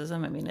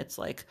criticism. I mean, it's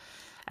like,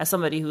 as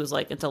somebody who's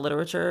like into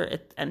literature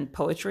and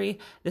poetry,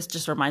 this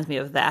just reminds me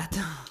of that.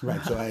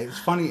 Right. So it's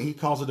funny. He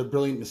calls it a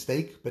brilliant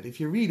mistake, but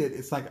if you read it,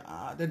 it's like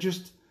they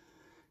just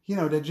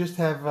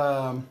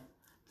have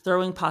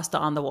throwing pasta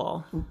on the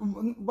wall.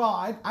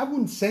 Well, I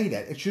wouldn't say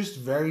that. It's just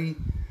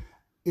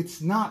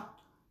it's not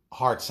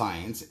hard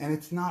science, and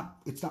it's not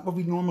what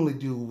we normally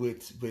do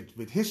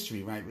with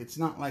history, right? It's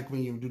not like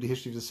when you do the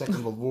history of the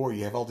Second World War,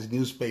 you have all these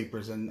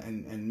newspapers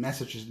and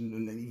messages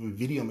and even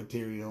video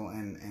material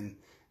and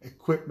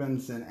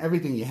equipment and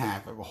everything. You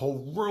have a whole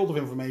world of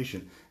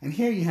information, and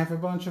here you have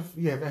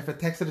a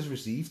text that is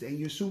received, and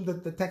you assume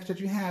that the text that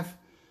you have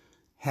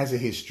has a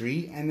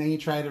history, and then you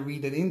try to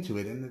read it into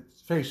it, and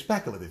it's very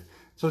speculative.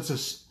 So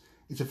it's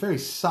a very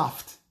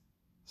soft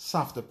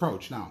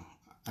approach. Now,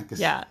 I guess,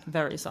 yeah,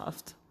 very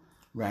soft.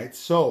 Right.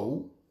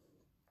 So,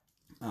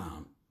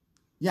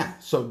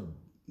 so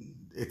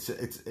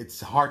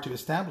it's hard to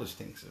establish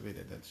things with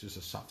it. That's just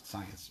a soft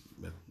science,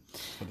 but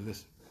what it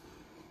is.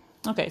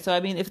 Okay, so I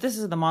mean, if this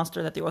is the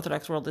monster that the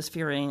Orthodox world is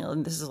fearing,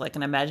 and this is like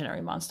an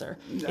imaginary monster.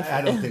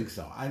 I don't think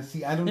so. I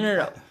don't.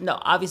 No.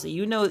 Obviously,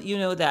 you know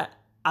that.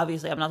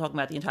 Obviously, I'm not talking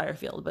about the entire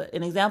field, but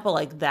an example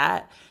like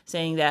that,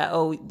 saying that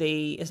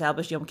they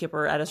established Yom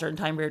Kippur at a certain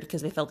time period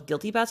because they felt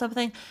guilty about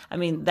something. I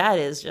mean, that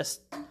is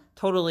just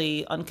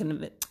totally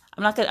unconvincing.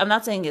 I'm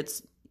not saying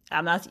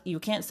you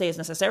can't say it's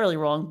necessarily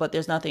wrong, but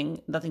there's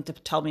nothing to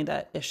tell me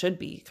that it should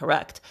be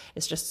correct.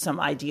 It's just some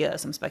idea,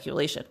 some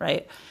speculation,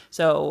 right?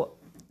 So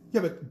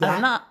yeah, but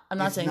I'm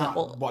not saying not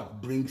that.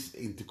 What brings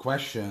into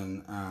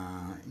question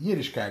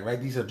Yiddishkeit, right?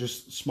 These are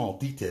just small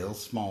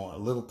details, small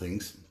little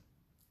things,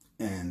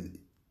 and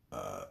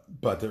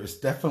but there is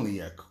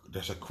definitely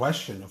there's a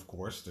question. Of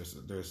course,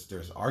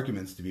 there's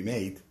arguments to be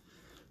made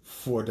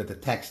for that the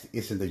text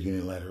isn't a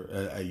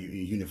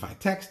unified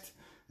text.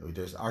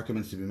 There's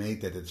arguments to be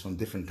made that it's from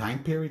different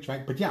time periods,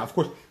 right? But yeah, of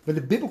course, when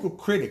the biblical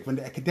critic, when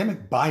the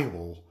academic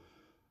Bible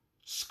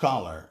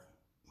scholar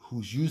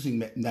who's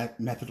using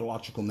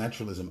methodological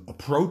naturalism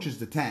approaches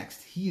the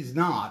text, he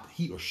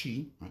or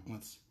she, right,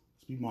 let's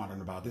be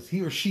modern about this,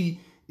 he or she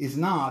is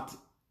not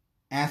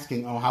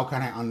asking, oh, how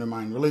can I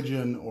undermine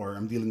religion, or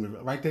I'm dealing with,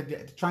 right?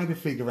 They're trying to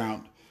figure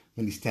out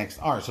when these texts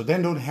are. So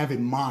then don't have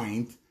in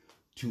mind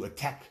to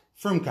attack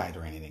Frumkeit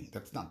or anything.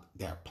 That's not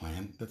their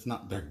plan. That's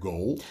not their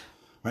goal,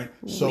 right?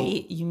 So,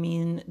 wait, you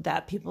mean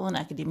that people in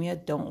academia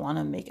don't want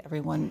to make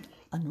everyone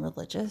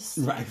unreligious,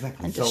 right,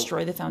 exactly, and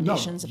destroy the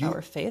foundations of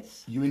our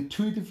faith? You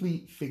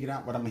intuitively figured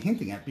out what I'm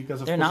hinting at,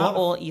 because they're not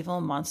all evil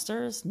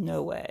monsters.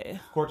 No way.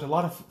 Of course, a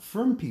lot of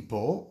firm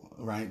people,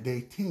 right?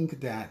 They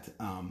think that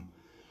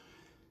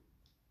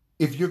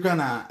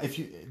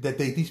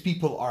these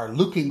people are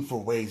looking for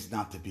ways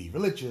not to be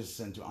religious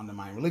and to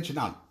undermine religion.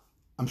 Now,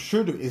 I'm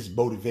sure there is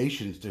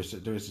motivations.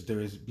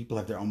 There's people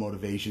have their own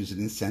motivations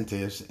and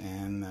incentives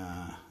and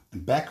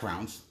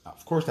backgrounds.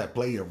 Of course, that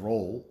play a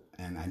role,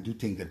 and I do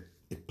think that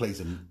it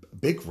plays a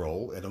big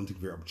role. I don't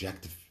think we're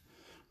objective,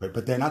 right?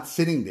 But they're not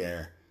sitting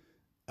there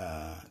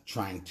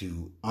trying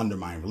to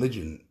undermine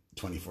religion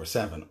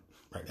 24/7,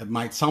 right? It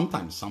might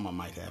sometimes someone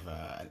might have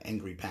an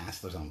angry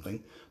past or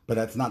something, but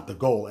that's not the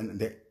goal. And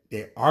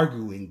they're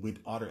arguing with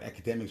other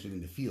academics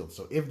within the field.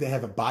 So if they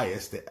have a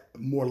bias, they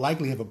more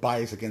likely have a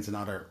bias against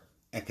another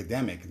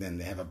academic than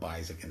they have a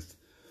bias against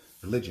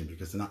religion,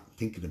 because they're not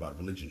thinking about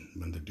religion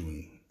when they're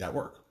doing that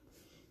work.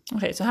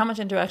 Okay, so how much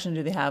interaction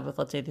do they have with,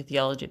 let's say, the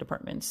theology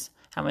departments?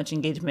 How much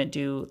engagement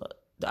do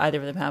either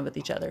of them have with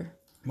each other?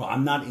 Well,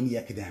 I'm not in the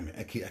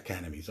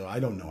academy, so I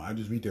don't know. I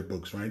just read their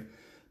books, right?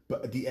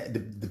 But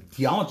the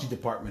theology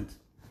department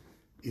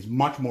is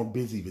much more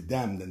busy with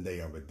them than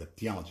they are with the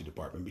theology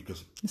department,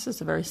 because this is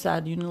a very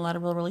sad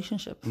unilateral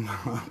relationship.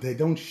 They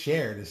don't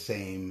share the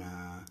same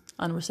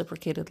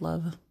unreciprocated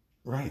love.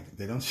 Right.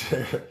 They don't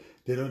share.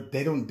 They're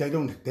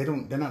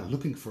not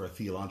looking for a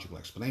theological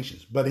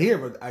explanations. But here,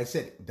 what I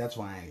said, that's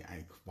why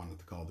I wanted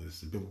to call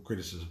this biblical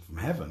criticism from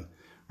heaven,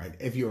 right?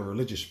 If you're a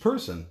religious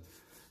person,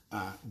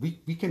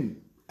 we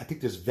can, I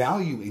think there's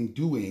value in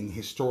doing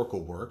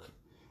historical work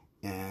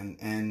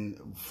and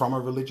from a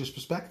religious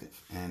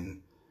perspective.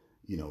 And,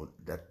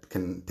 that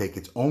can take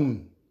its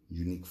own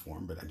unique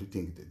form, but I do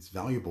think it's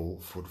valuable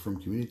for the firm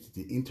community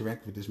to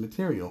interact with this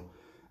material.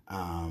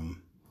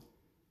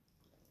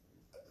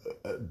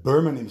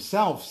 Berman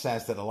himself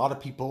says that a lot of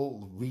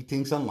people read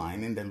things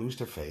online and they lose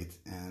their faith,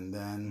 and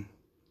then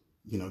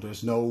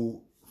there's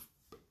no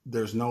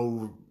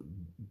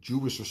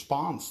Jewish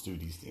response to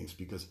these things,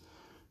 because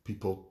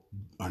people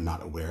are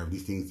not aware of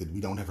these things, that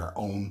we don't have our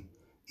own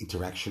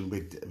interaction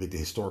with the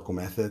historical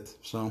method.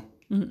 So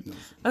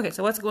okay,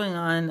 so what's going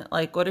on?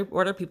 Like, what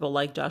are people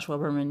like Joshua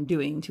Berman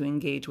doing to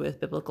engage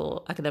with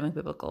academic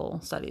biblical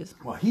studies?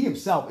 Well, he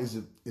himself is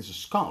a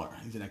scholar.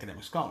 He's an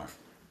academic scholar.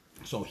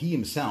 So he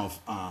himself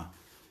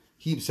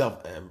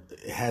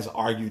has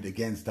argued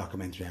against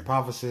documentary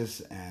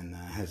hypothesis and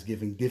has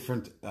given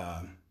different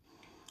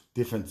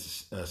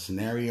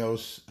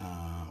scenarios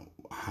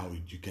how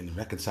you can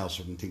reconcile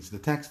certain things to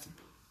the text.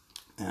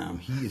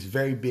 He is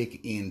very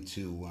big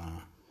into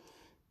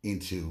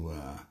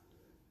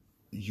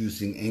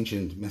using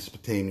ancient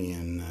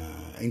Mesopotamian,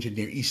 ancient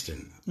Near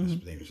Eastern.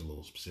 Mesopotamia is a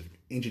little specific.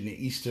 Ancient Near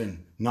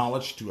Eastern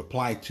knowledge to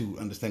apply to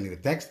understanding the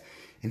text,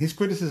 and his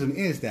criticism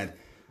is that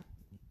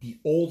the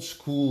old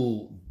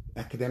school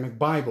academic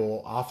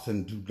Bible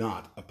often do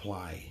not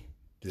apply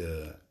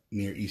the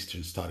Near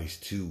Eastern studies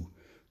to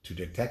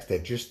their text. They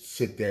just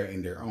sit there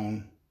in their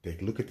own, they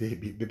look at the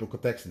biblical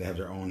text and they have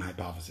their own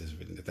hypothesis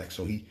within the text.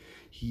 So he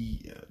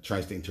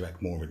tries to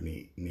interact more with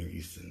Near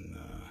Eastern.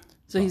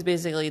 So he's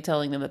basically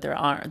telling them that they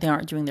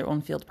aren't doing their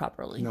own field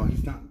properly. No,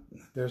 he's not.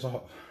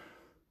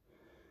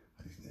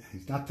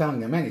 He's not telling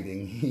them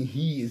anything.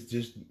 He is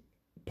just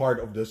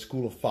part of the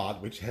school of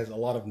thought, which has a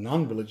lot of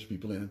non-religious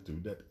people in it too,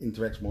 that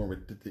interacts more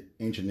with the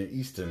ancient Near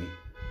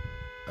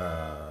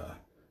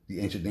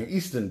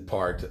Eastern,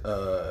 part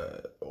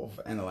of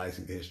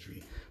analyzing the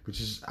history, which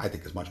is, I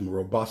think, is much more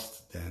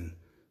robust than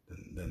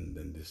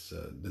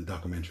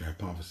documentary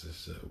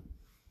hypothesis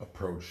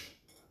approach.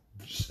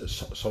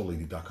 Solely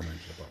the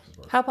documentary hypothesis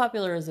approach. How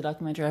popular is the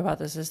documentary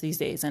hypothesis these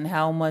days, and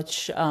how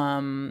much?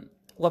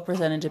 What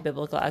percentage of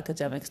biblical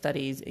academic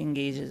studies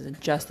engages in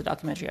just the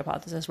documentary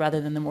hypothesis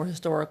rather than the more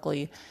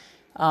historically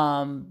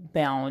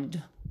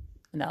bound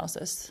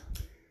analysis?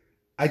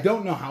 I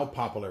don't know how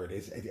popular it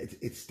is.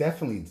 It's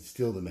definitely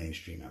still the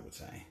mainstream, I would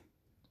say.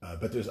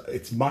 But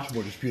it's much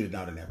more disputed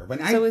now than ever.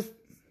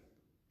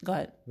 Go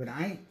ahead. When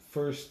I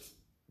first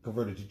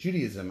converted to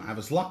Judaism, I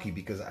was lucky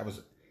because I was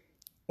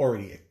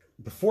already,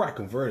 before I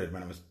converted,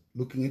 when I was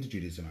looking into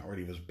Judaism, I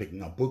already was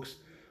picking up books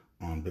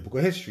on biblical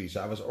history.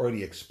 So I was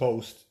already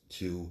exposed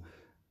to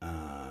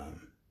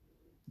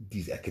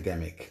these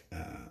academic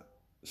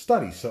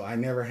studies. So I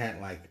never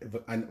had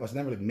I was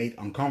never made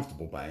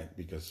uncomfortable by it,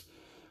 because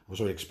I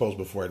was already exposed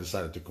before I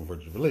decided to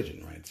convert to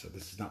religion, right? So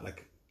this is not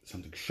like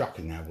something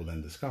shocking I will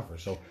then discover.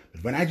 So,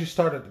 but when I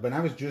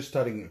was just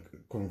starting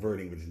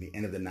converting, which is the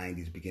end of the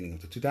 90s, beginning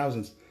of the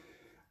 2000s,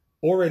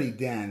 already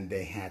then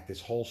they had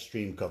this whole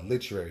stream called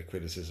literary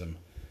criticism.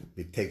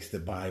 It takes the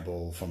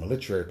Bible from a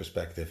literary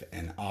perspective,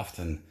 and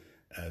often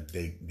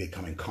they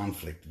come in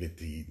conflict with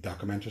the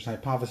documentarist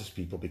hypothesis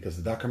people, because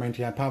the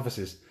documentary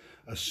hypothesis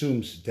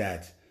assumes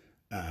that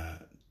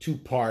two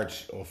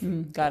parts of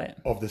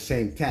the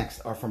same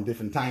text are from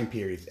different time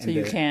periods. So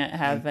you can't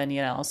have any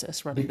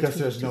analysis running because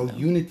there's no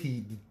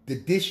unity. The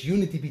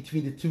disunity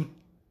between the two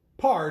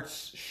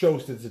parts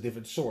shows that it's a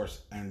different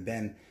source, and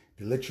then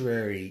the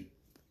literary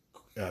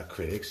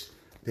critics,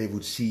 they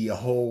would see a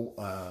whole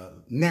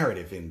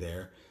narrative in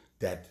there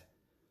that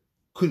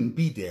couldn't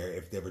be there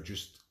if they were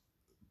just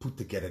put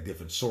together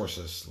different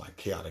sources like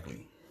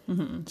chaotically.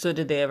 Mm-hmm. So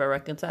did they ever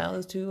reconcile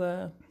those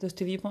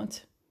two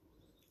viewpoints?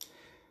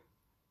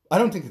 I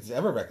don't think it's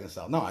ever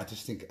reconciled. No, I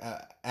just think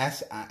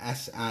as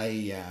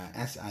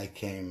I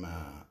came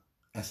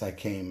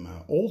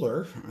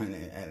older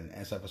and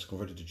as I was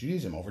converted to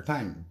Judaism over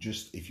time,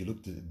 just if you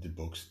look at the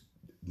books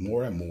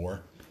more and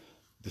more,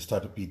 there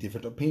start to be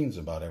different opinions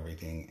about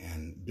everything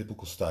and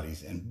biblical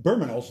studies. And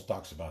Berman also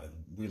talks about it.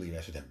 Really,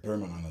 I should have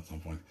Berman on at some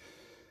point.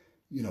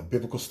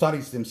 Biblical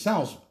studies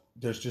themselves.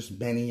 There's just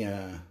many.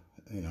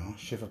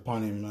 Shift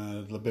upon him,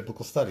 the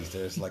biblical studies.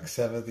 There's like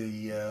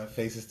 70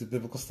 phases to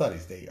biblical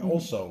studies. They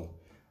also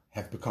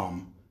have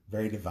become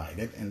very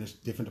divided, and there's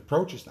different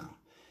approaches now.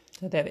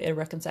 So they have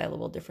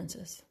irreconcilable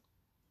differences.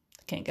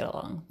 They can't get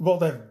along. Well,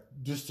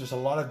 there's a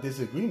lot of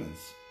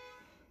disagreements.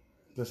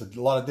 There's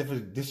a lot of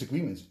different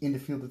disagreements in the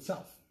field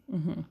itself.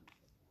 Mm-hmm.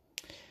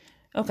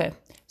 Okay.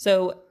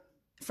 So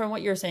from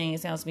what you're saying,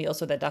 it sounds to me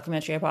also that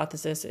documentary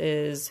hypothesis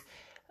is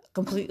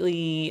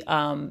completely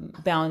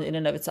bound in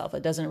and of itself.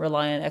 It doesn't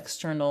rely on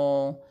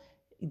external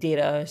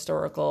data,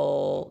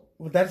 historical.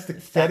 Well,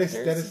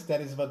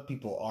 that is what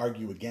people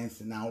argue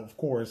against. And now, of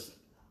course,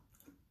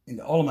 in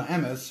the Olema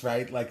Emes,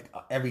 right? Like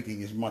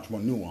everything is much more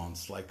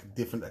nuanced. Like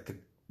different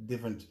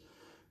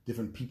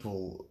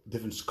people,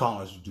 different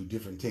scholars do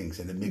different things,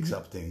 and they mix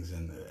up things,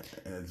 and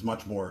it's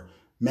much more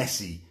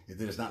messy.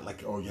 There's not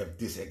like, you have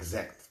this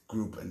exact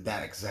group and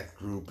that exact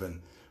group, and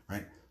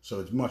right. So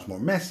it's much more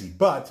messy,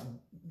 but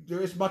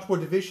there is much more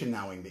division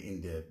now in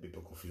the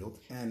biblical field.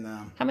 And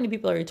how many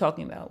people are you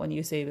talking about when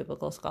you say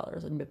biblical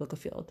scholars in biblical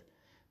field?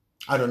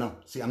 I don't know.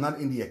 See, I'm not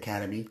in the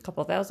academy. A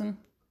couple thousand?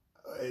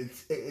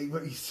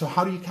 So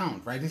how do you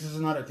count, right? This is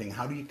another thing.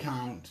 How do you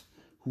count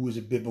who is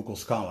a biblical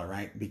scholar,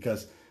 right?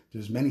 Because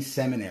there's many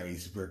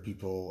seminaries where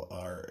people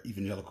are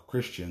evangelical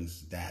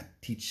Christians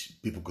that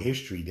teach biblical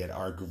history that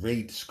are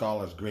great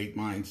scholars, great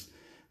minds,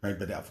 right?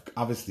 But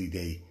obviously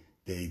they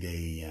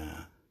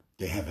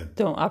have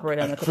don't operate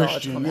on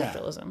methodological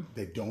naturalism.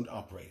 They don't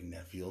operate in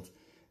that field,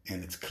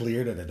 and it's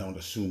clear that they don't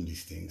assume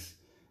these things,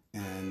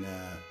 and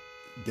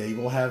they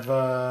will have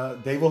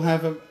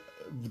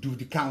do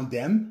you count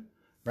them,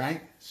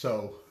 right?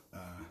 So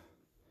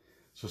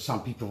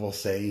some people will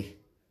say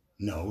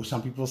no,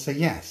 some people will say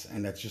yes,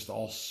 and that's just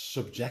all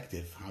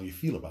subjective how you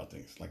feel about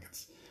things, like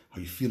it's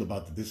how you feel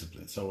about the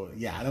discipline. So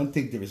I don't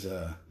think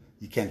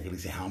you can't really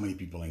say how many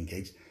people are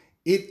engaged.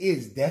 It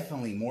is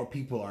definitely more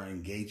people are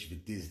engaged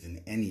with this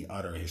than any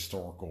other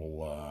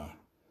historical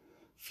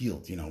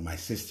field. My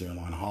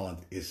sister-in-law in Holland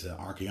is an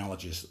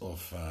archaeologist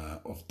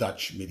of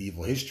Dutch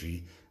medieval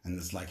history, and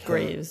it's like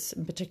graves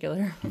in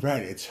particular.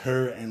 Right, it's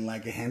her and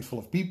like a handful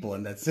of people,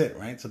 and that's it,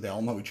 right? So they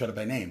all know each other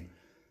by name,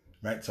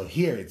 right? So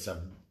here it's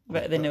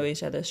but they know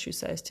each other's shoe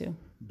size too.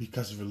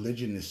 Because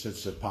religion is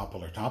such a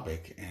popular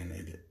topic,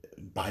 and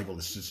Bible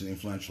is such an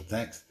influential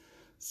text.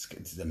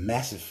 It's a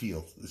massive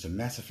field. It's a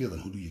massive field,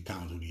 and who do you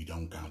count? Who do you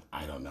don't count?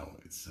 I don't know.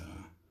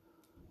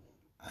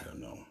 I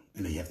don't know.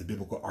 And then you have the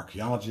biblical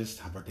archaeologists.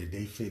 How about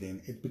they fit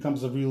in? It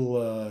becomes a real.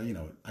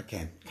 I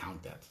can't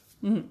count that.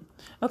 Mm-hmm.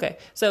 Okay,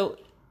 so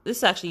this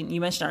is actually,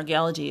 you mentioned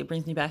archaeology. It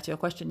brings me back to a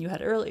question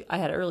I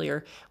had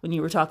earlier when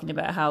you were talking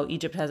about how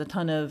Egypt has a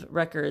ton of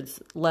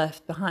records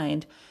left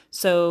behind.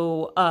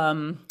 So.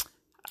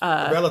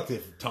 A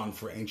relative ton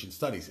for ancient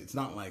studies. It's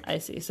not like. I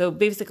see. So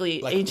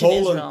basically, like ancient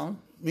Poland, Israel.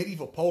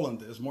 Medieval Poland,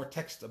 there's more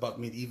text about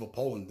medieval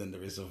Poland than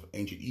there is of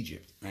ancient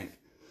Egypt, right?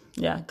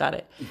 Yeah, got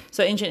it.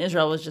 So ancient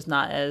Israel was just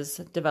not as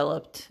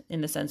developed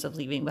in the sense of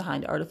leaving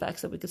behind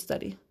artifacts that we could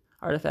study.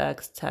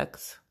 Artifacts,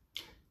 texts.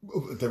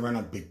 They were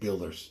not big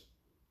builders,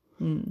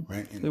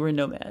 right? And, we were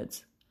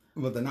nomads.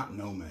 Well, they're not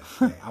nomads.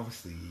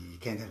 Obviously, you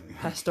can't have...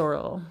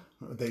 Pastoral.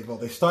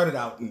 They started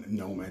out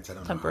nomads. I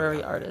don't Temporary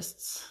know.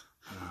 artists.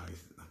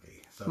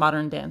 Okay. So,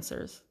 modern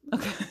dancers.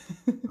 Okay.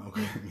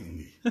 Okay,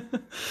 indeed.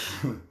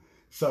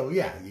 So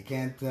you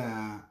can't.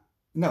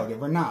 No, they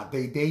were not.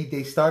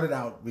 They started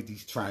out with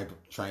these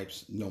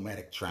tribes,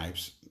 nomadic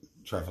tribes,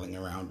 traveling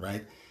around,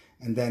 right?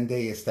 And then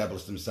they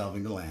established themselves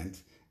in the land.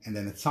 And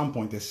then at some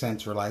point they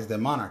centralized their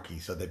monarchy,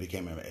 so they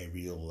became a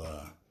real.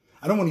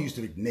 I don't want to use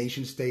the word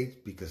nation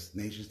state because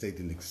nation state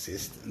didn't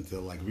exist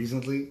until like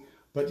recently.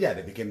 But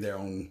they became their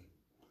own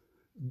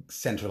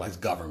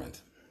centralized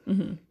government.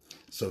 Mm-hmm.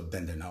 So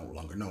then they're no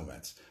longer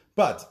nomads.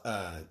 But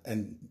and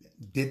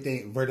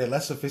were they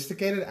less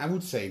sophisticated? I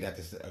would say that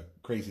is a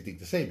crazy thing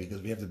to say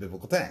because we have the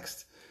biblical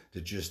text.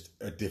 They're just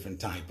a different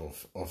type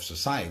of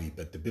society,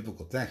 but the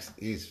biblical text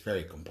is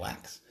very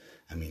complex.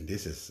 I mean,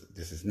 this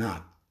is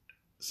not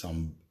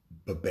some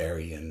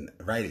barbarian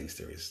writings.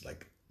 There is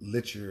like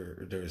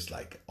literature. There is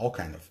like all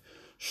kind of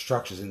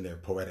structures in there,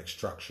 poetic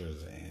structures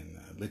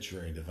and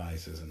literary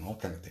devices, and all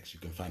kind of texts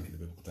you can find in the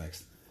biblical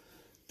text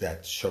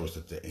that shows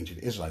that the ancient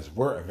Israelites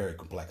were a very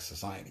complex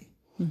society.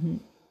 Mm-hmm.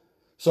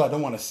 So I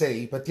don't want to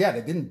say, but yeah,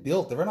 they didn't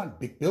build. They were not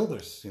big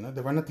builders. You know,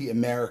 they were not the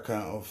America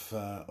of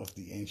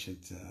the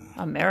ancient.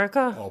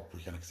 America? Oh,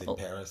 we're gonna say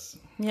Paris.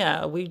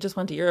 Yeah, we just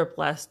went to Europe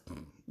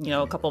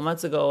a couple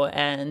months ago,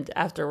 and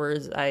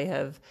afterwards I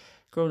have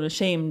grown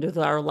ashamed with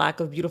our lack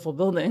of beautiful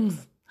buildings.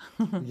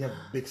 You have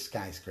big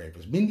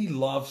skyscrapers. Mindy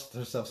loves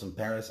herself some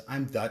Paris.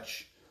 I'm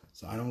Dutch,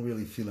 so I don't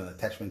really feel an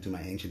attachment to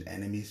my ancient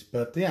enemies.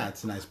 But yeah,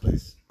 it's a nice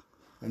place.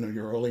 I know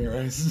you're rolling your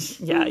eyes.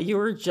 Yeah, you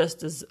were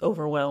just as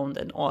overwhelmed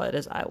and awed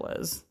as I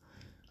was.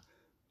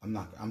 I'm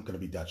going to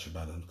be Dutch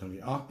about it. I'm going to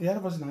be, oh, yeah,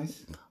 that was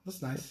nice.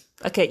 That's nice.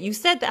 Okay, you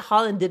said that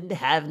Holland didn't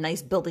have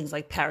nice buildings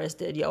like Paris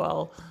did,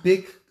 Yoel.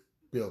 Big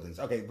buildings.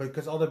 Okay,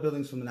 because all the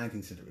buildings from the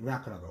 19th century. We're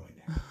not going to go in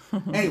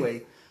there.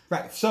 Anyway,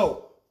 right.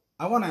 So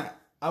I want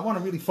to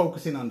really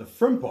focus in on the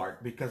frum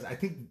part because I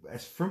think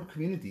as frum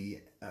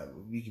community,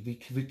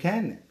 we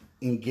can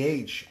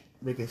engage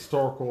with the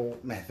historical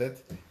method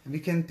and we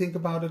can think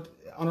about it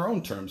on our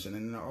own terms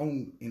and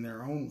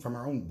from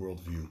our own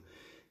worldview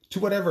to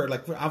whatever,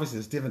 like obviously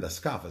there's different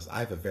askafas. I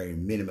have a very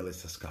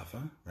minimalist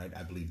askafa, right?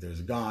 I believe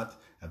there's a God.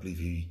 I believe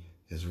he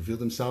has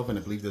revealed himself and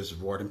I believe there's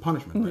reward and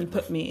punishment. Right?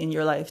 Put me in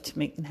your life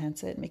to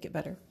enhance it, make it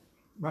better.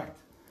 Right.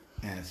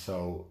 And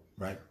so,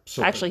 right.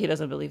 So actually, he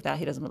doesn't believe that.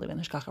 He doesn't believe in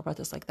Hashgacha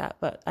Pratis like that,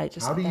 but I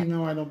just... How do you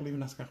know I don't believe in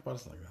Hashgacha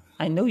Pratis like that?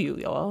 I know you,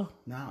 Yoel.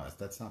 No,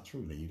 that's not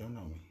true. You don't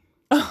know me.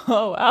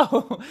 Oh,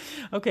 wow.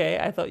 Okay,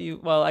 I thought you...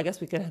 Well, I guess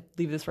we could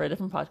leave this for a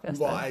different podcast.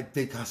 Well, then. I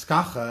think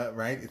Hashgacha,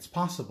 right? It's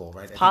possible,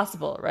 right? It's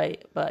possible,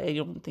 right? But I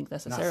don't think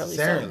necessarily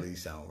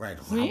so. Right.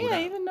 Yeah,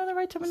 I even know the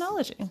right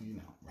terminology. So you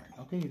know, right.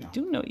 Okay, you know. I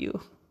do know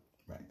you.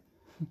 Right.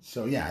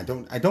 So, yeah,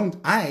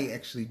 I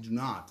actually do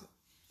not,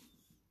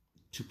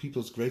 to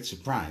people's great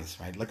surprise,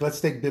 right? Like, let's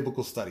take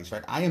biblical studies,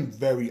 right? I am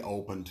very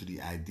open to the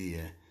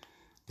idea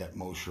that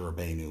Moshe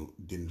Rabbeinu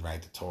didn't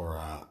write the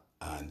Torah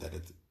and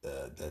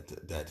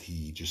that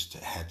he just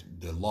had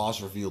the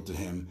laws revealed to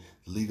him,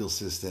 the legal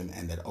system,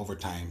 and that over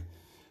time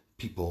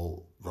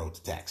people wrote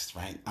the text,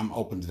 right? I'm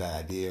open to that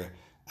idea.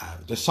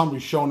 There's some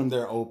Rishonim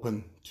they're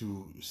open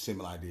to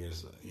similar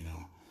ideas, you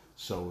know.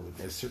 So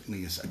there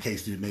certainly is a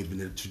case to be made in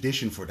the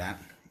tradition for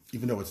that,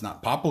 even though it's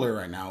not popular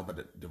right now, but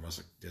there's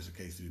a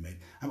case to be made.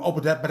 I'm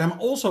open to that, but I'm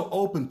also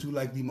open to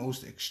like the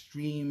most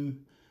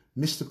extreme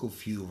mystical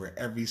view where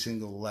every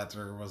single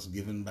letter was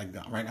given by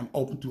God, right? I'm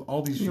open to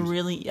all these views. You're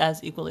really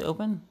as equally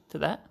open to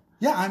that?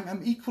 Yeah,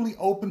 I'm equally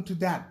open to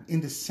that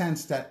in the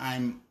sense that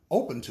I'm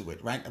open to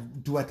it, right?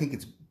 Do I think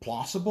it's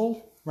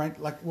plausible, right?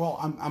 Like, well,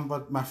 I'm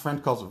what my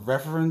friend calls a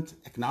reverent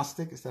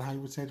agnostic. Is that how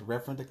you would say it?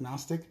 Reverent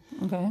agnostic?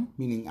 Okay.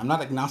 Meaning I'm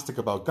not agnostic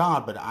about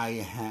God, but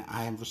I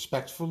am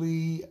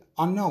respectfully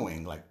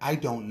unknowing. Like, I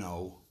don't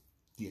know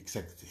the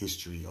exact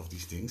history of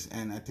these things,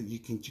 and I think you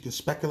can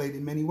speculate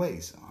in many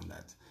ways on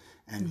that.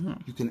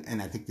 And you can,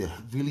 and I think the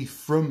really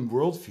firm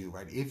worldview,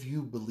 right? If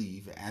you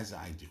believe, as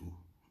I do,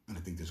 and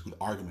I think there's good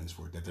arguments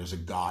for it, that there's a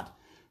God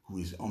who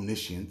is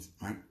omniscient,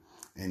 right?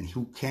 And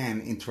who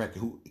can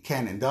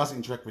and does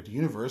interact with the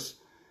universe,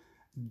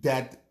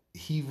 that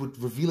he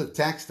would reveal a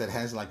text that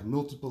has like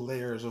multiple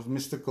layers of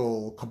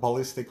mystical,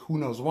 Kabbalistic, who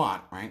knows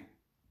what, right?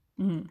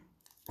 Mm-hmm.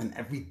 And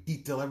every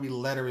detail, every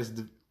letter is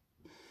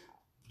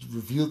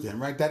revealed to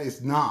him, right? That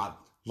is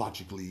not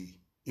logically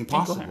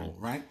impossible,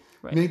 right?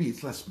 Right. Maybe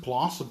it's less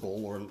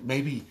plausible, or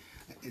maybe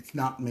it's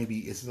not. Maybe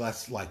it's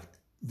less like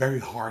very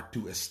hard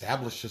to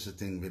establish such a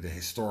thing with a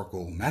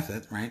historical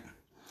method, right?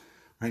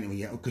 Right,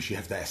 because you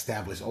have to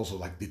establish also,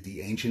 like, did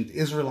the ancient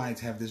Israelites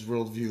have this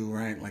worldview,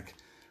 right? Like,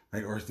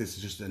 right, or is this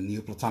just a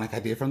Neoplatonic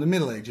idea from the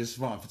Middle Ages?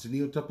 Well, if it's a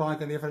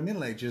Neoplatonic idea from the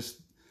Middle Ages,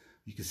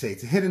 you could say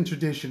it's a hidden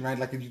tradition, right?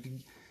 Like, if you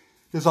can,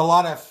 there's a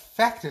lot of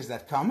factors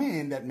that come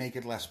in that make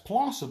it less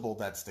plausible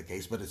that's the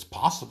case, but it's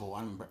possible.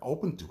 I'm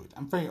open to it.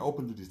 I'm very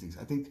open to these things.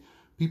 I think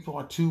people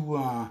are too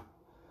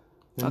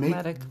they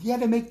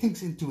make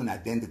things into an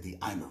identity.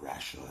 I'm a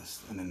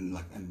rationalist, and then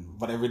and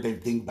whatever they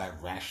think by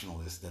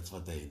rationalist, that's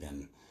what they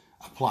then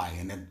apply,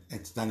 and then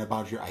it's then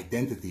about your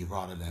identity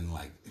rather than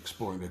like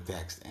exploring the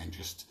text. And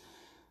just,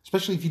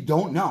 especially if you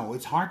don't know,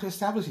 it's hard to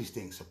establish these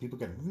things. So people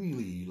get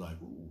really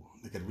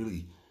they get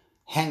really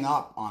hang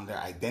up on their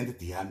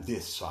identity. I'm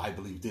this, so I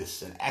believe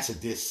this, and as a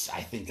this,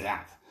 I think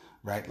that,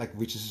 right? Like,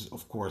 which is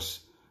of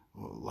course.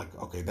 Like,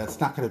 okay,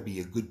 that's not going to be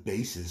a good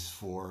basis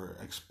for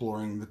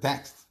exploring the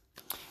text.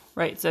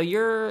 Right. So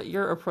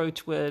your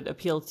approach would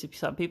appeal to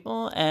some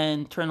people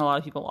and turn a lot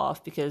of people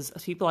off, because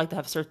people like to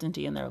have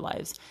certainty in their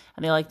lives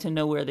and they like to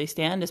know where they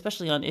stand,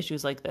 especially on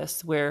issues like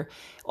this, where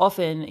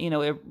often,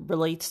 it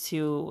relates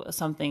to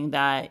something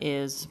that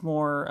is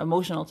more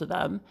emotional to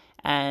them,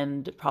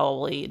 and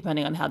probably,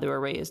 depending on how they were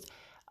raised,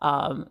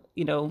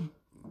 can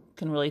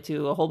relate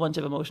to a whole bunch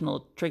of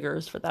emotional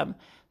triggers for them.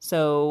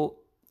 So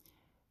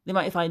they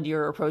might find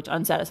your approach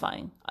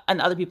unsatisfying. And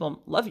other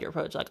people love your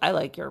approach. Like, I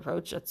like your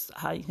approach. That's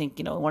how you think,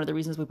 one of the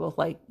reasons we both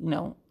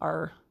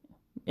are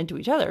into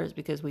each other is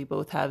because we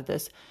both have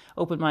this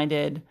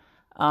open-minded,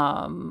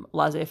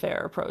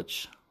 laissez-faire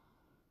approach.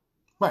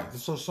 Right.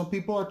 So some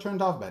people are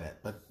turned off by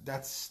that, but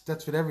that's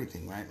with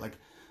everything, right?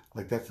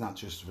 Like that's not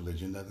just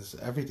religion. That is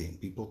everything.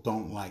 People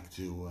don't like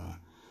to.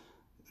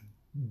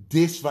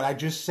 This, what I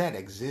just said,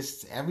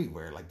 exists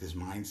everywhere. Like this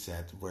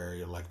mindset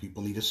where like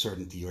people need a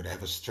certainty or they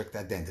have a strict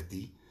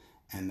identity,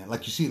 and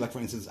like you see, like for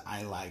instance,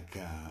 I like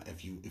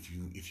if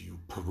you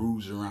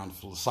peruse around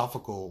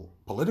philosophical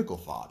political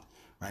thought,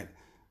 right?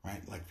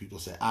 Like people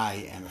say,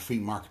 I am a free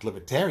market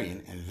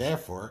libertarian, and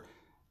therefore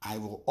I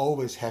will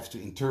always have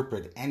to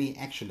interpret any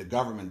action the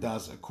government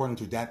does according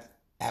to that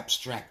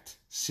abstract,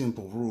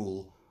 simple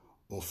rule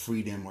or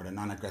freedom or the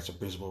non-aggressive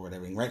principle or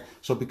whatever, right?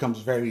 So it becomes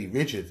very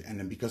rigid, and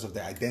then because of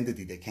their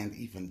identity, they can't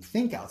even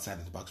think outside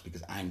of the box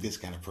because I'm this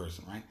kind of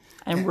person, right?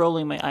 I'm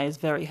rolling my eyes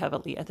very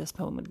heavily at this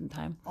moment in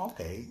time.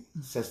 Okay,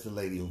 says the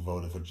lady who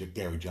voted for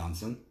Gary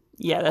Johnson.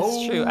 Yeah,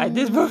 that's true. I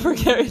did vote for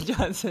Gary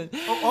Johnson.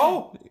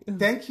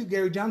 Thank you,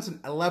 Gary Johnson.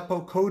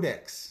 Aleppo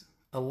Codex.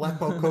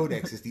 Aleppo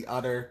Codex is the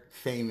other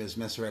famous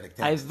Masoretic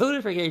text. I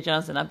voted for Gary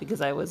Johnson not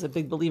because I was a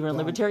big believer in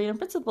libertarian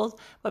principles,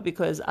 but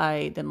because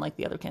I didn't like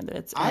the other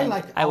candidates.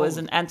 I was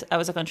a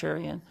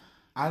contrarian.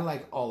 I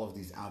like all of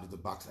these out of the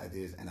box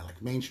ideas, and I like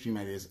mainstream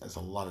ideas. There's a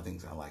lot of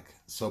things I like.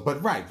 So,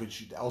 but right,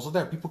 which also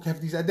there people have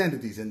these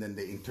identities, and then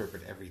they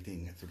interpret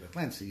everything through that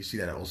lens. So you see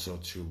that also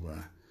to,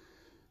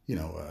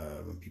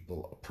 when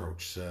people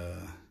approach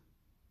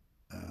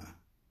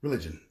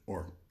religion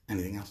or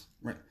anything else,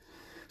 right?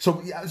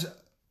 So yeah.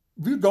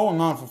 We're going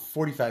on for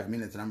 45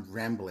 minutes and I'm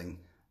rambling,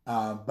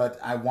 but what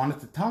I wanted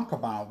to talk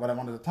about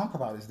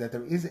is that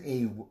there is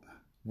a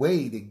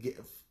way to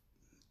give,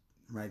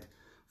 right,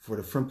 for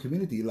the frum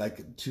community,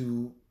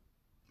 there's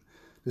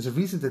a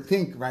reason to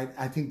think, right?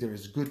 I think there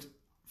is good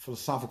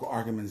philosophical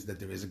arguments that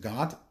there is a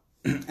God,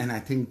 and I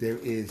think there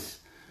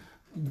is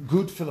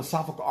good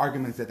philosophical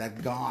arguments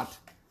that God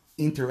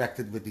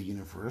interacted with the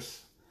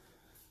universe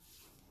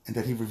and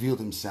that he revealed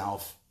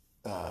himself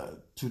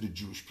to the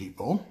Jewish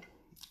people.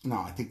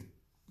 Now, I think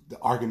the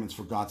arguments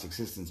for God's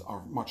existence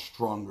are much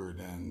stronger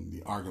than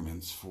the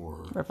arguments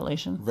for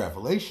revelation.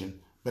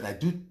 But I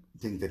do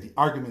think that the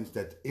arguments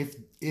that if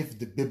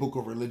the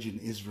biblical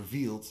religion is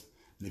revealed,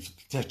 and if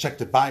you check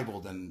the Bible,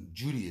 then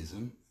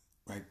Judaism,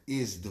 right,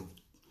 is the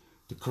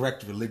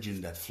correct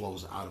religion that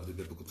flows out of the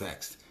biblical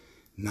text,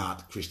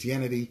 not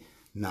Christianity,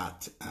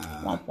 not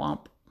womp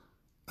womp.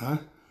 Huh?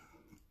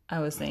 I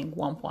was saying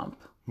womp womp.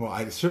 Well,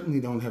 I certainly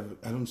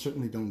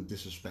don't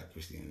disrespect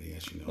Christianity,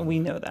 as you know. We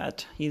know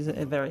that. He's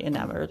very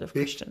enamored of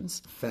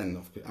Christians.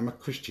 I'm a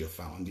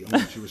Christiophile. I'm the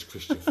only Jewish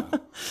Christiophile.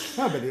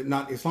 No, but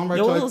not Islam. Right?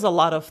 Joel's a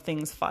lot of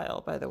things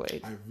file, by the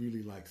way. I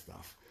really like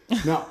stuff.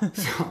 No,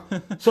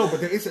 but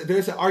there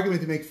is an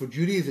argument to make for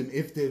Judaism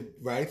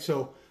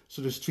so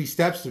there's 3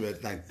 steps to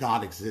it, like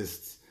God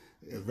exists,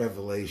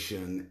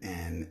 revelation,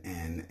 and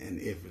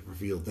if it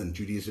revealed, then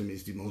Judaism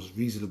is the most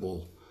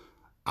reasonable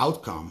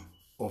outcome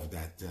of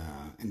that,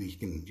 and you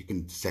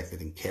can dissect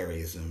it in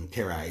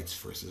Karaites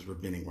versus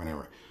rabbinic,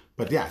 whatever.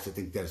 But yes, I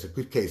think there's a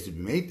good case to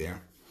be made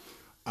there,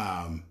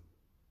 and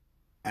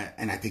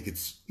I think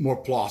it's more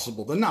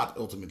plausible than not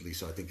ultimately.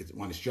 So I think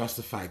one is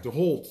justified to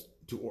hold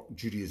to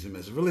Judaism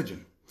as a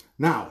religion.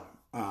 Now,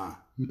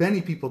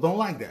 many people don't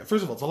like that.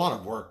 First of all, it's a lot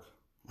of work,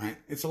 right?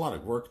 It's a lot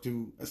of work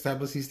to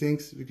establish these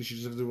things because you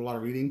just have to do a lot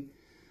of reading.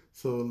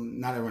 So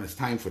not everyone has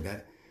time for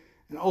that.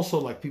 And also,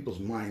 like, people's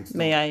minds.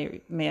 May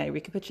I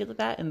recapitulate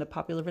that in the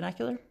popular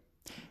vernacular?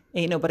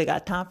 Ain't nobody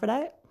got time for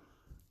that.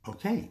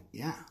 Okay,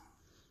 yeah.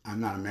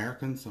 I'm not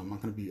American, so I'm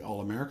not going to be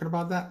all American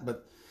about that.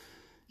 But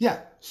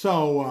yeah,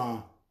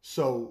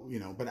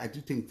 but I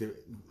do think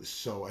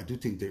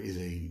there is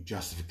a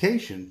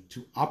justification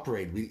to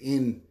operate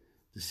within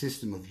the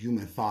system of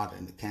human thought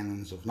and the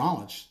canons of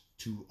knowledge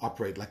to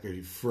operate like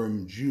a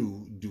firm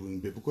Jew doing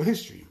biblical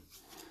history.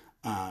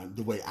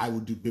 The way I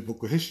would do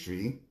biblical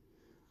history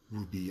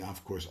would be,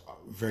 of course,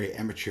 very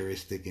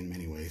amateuristic in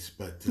many ways.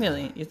 But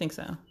really, you think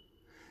so?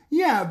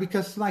 Yeah,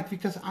 because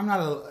I'm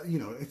not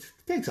it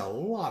takes a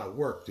lot of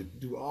work to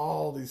do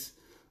all these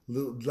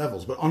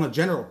levels. But on a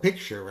general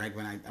picture, right?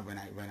 When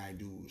I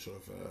do sort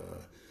of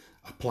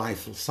apply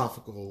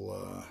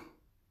philosophical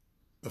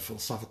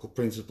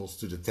principles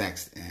to the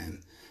text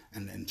and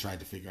then try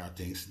to figure out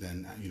things,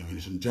 then in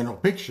some general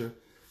picture,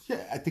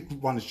 yeah, I think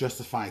one is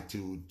justified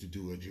to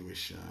do a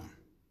Jewish.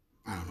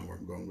 I don't know where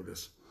I'm going with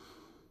this.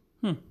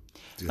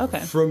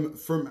 Okay.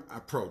 From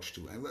approach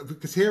to it.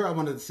 Because here I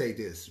wanted to say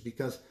this,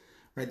 because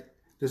right,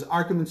 there's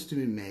arguments to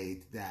be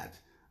made that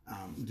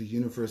the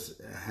universe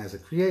has a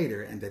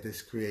creator, and that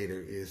this creator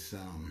is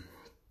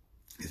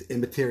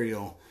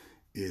immaterial,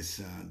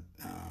 is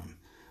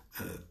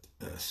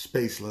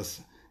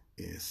spaceless,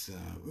 is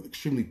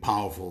extremely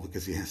powerful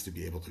because he has to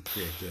be able to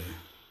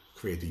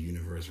create the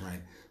universe,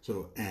 right?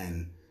 So,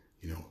 and,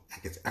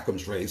 like it's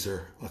Occam's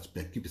razor. Let's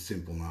keep it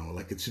simple now.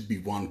 Like it should be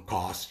one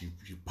cause.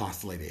 You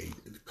postulate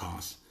a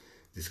cause.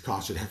 This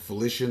cause should have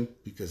volition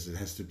because it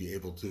has to be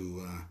able to...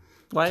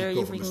 Why are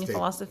you bringing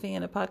philosophy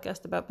in a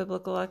podcast about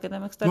biblical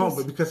academic studies? No,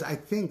 but because I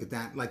think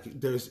that like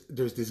there's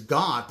this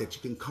God that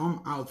you can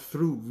come out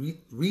through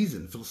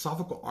reason,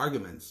 philosophical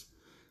arguments,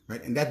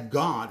 right? And that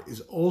God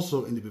is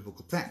also in the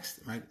biblical text,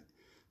 right?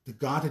 The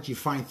God that you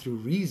find through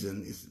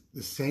reason is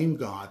the same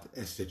God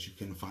as that you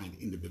can find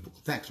in the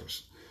biblical text, or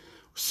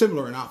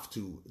similar enough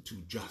to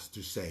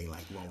say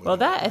like, well,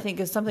 that I think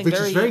is something which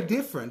is very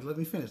different. Let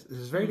me finish. This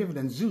is very different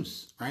than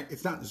Zeus, right?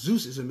 It's not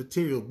Zeus is a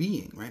material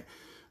being, right?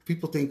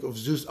 People think of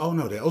Zeus. Oh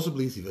no, they also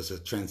believed he was a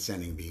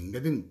transcending being.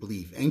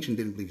 Ancient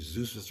didn't believe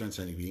Zeus was a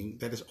transcending being.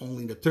 That is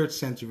only in the 3rd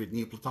century with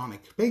Neoplatonic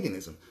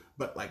paganism.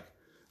 But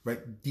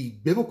the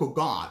biblical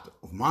God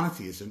of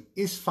monotheism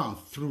is found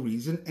through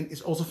reason and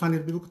is also found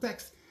in the biblical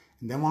text.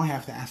 And then we'll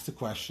have to ask the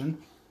question,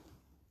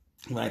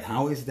 right?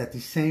 How is that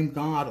the same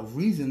God of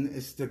reason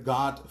is the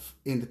God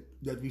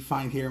that we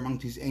find here among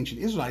these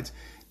ancient Israelites,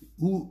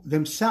 who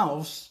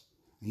themselves,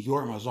 and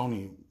Yoram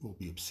Hazony will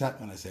be upset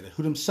when I say that,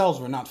 who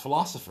themselves were not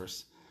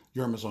philosophers.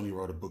 Yoram Hazony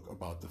wrote a book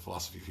about the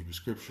philosophy of Hebrew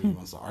Scripture. He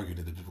wants to argue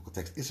that the biblical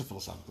text is a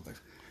philosophical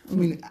text. I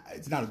mean,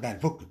 it's not a bad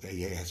book.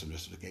 He has some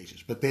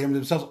justifications, but they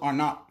themselves are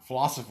not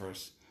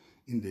philosophers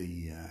in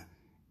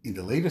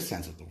the later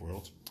sense of the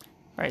word.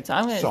 Right.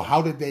 So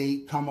how did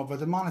they come up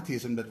with a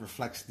monotheism that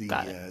reflects the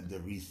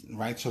reason?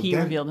 Right. So he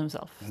revealed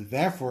himself, and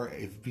therefore,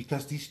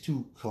 because these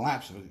two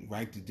collapse,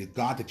 right, the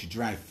God that you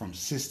derive from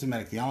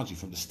systematic theology,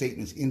 from the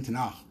statements in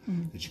Tanakh,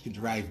 that you can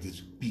derive this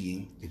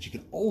being that you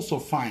can also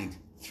find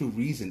through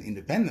reason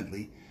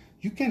independently,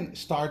 you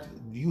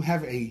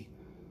have a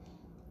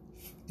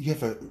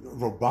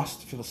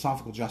robust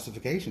philosophical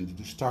justification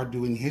to start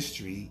doing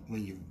history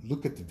when you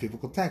look at the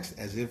biblical text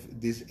as if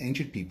these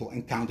ancient people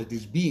encountered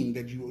this being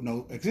that you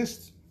know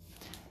exists.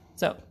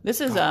 So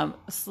this is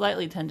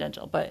slightly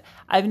tangential, but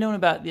I've known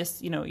about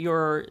this,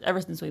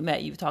 ever since we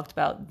met, you've talked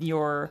about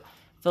your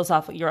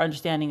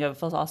understanding of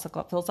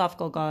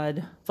philosophical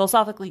God,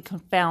 philosophically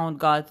found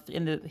God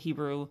in the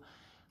Hebrew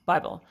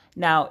Bible.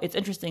 Now, it's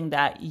interesting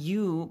that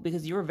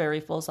because you're a very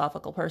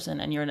philosophical person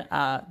and you're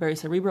a very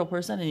cerebral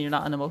person and you're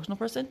not an emotional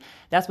person,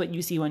 that's what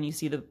you see when you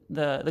see the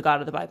God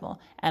of the Bible.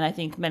 And I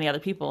think many other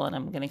people, and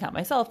I'm going to count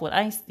myself, when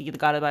I see the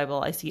God of the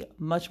Bible, I see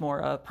much more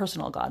a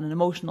personal God, an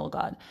emotional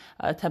God,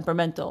 a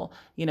temperamental,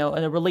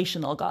 a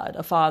relational God,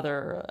 a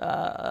father,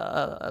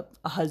 a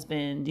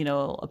husband,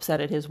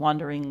 upset at his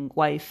wandering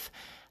wife.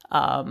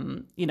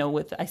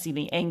 I see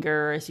the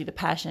anger, I see the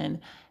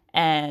passion.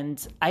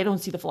 And I don't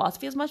see the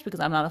philosophy as much because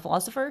I'm not a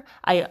philosopher.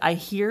 I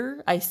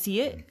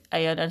see it,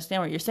 I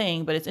understand what you're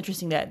saying, but it's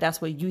interesting that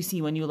that's what you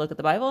see when you look at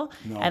the Bible,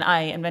 and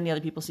I and many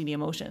other people see the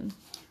emotion.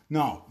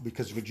 No,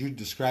 because what you're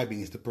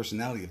describing is the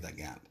personality of that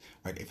God,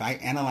 right? If I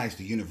analyze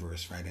the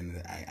universe, right,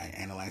 and I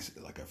analyze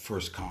it like a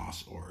first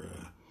cause or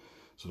a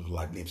sort of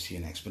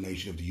Leibnizian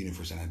explanation of the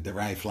universe, and I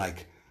derive I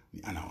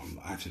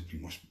have to be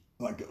more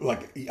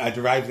I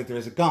derive that there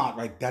is a God,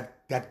 right?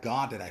 That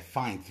God that I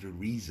find through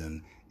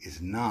reason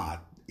is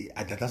not.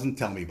 That doesn't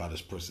tell me about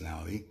his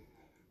personality,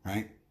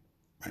 right?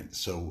 Right.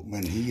 So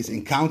when he is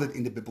encountered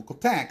in the biblical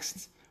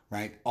text,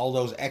 right, all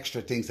those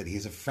extra things that he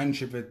has a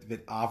friendship with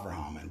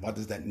Abraham, and what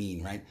does that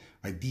mean, right?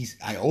 Right. These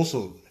I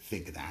also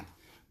think that,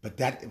 but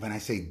that when I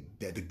say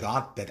that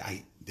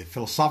the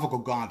philosophical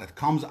God that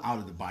comes out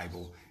of the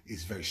Bible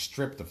is very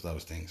stripped of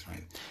those things,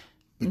 right?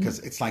 Because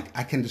it's like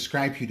I can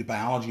describe you the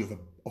biology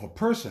of a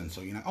person,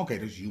 so okay,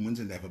 there's humans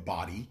and they have a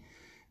body.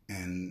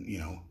 And,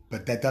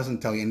 but that doesn't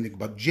tell you anything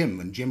about Jim.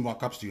 When Jim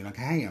walks up to you, like,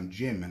 hey, I'm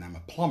Jim and I'm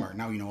a plumber.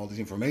 Now you know all this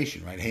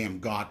information, right? Hey, I'm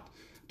God,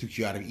 took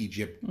you out of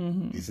Egypt.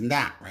 Isn't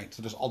that, right?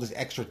 So there's all these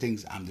extra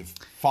things. I'm the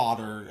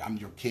father, I'm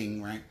your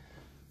king, right?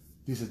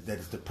 That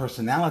is the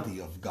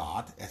personality of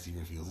God as he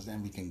reveals it.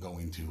 And we can go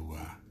into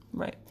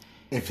right.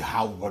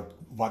 How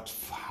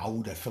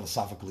that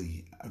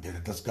philosophically,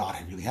 does God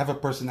really have a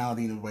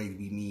personality in the way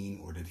we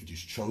mean, or that he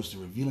just chose to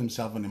reveal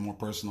himself in a more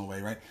personal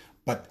way, right?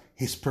 But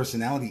his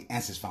personality,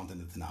 as is found in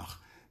the Tanakh,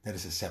 that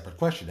is a separate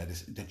question.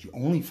 That you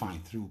only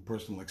find through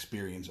personal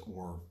experience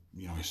or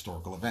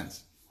historical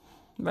events.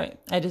 Right.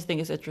 I just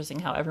think it's interesting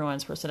how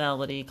everyone's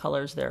personality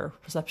colors their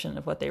perception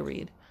of what they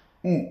read.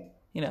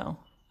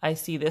 I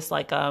see this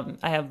I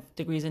have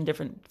degrees in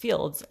different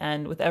fields,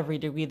 and with every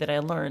degree that I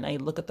learn, I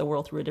look at the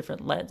world through a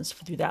different lens.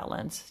 Through that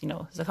lens,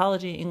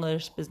 psychology,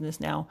 English,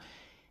 business now,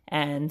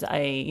 and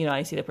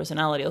I see the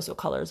personality also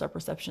colors our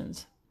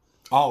perceptions.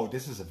 Oh,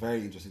 this is a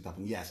very interesting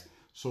topic. Yes.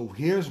 So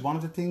here's one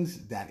of the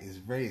things that is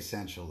very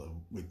essential,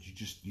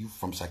 which you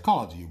from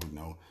psychology you would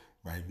know,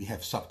 right? We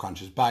have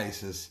subconscious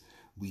biases.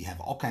 We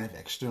have all kind of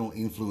external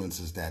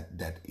influences that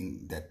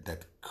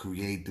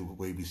create the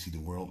way we see the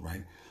world,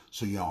 right?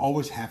 So you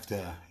always have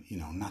to,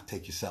 not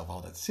take yourself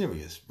all that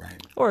serious,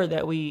 right? Or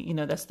that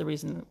that's the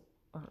reason,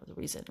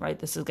 right?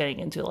 This is getting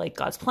into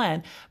God's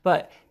plan,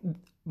 but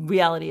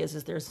reality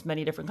is there's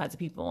many different kinds of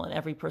people, and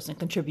every person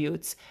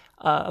contributes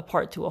a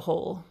part to a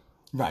whole.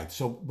 Right.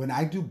 So when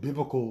I do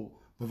biblical,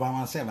 if I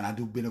want to say when I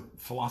do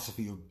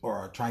philosophy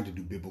or trying to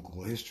do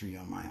biblical history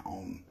on my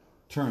own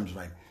terms,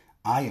 right,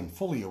 I am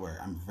fully aware.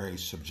 I'm a very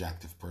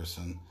subjective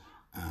person.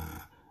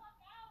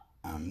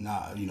 I'm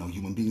not,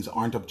 human beings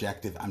aren't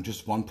objective. I'm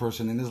just one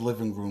person in his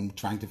living room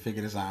trying to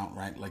figure this out,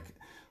 right? Like,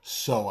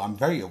 so I'm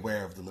very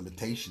aware of the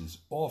limitations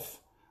of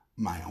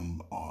my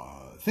own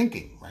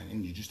thinking, right?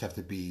 And you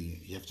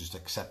have to just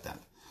accept that,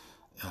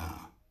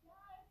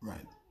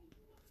 right?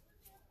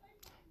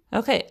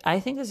 Okay, I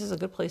think this is a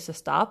good place to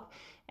stop.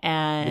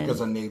 And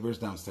Because our neighbors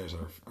downstairs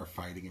are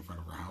fighting in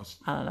front of our house.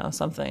 I don't know,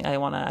 something. I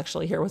want to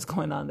actually hear what's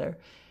going on there.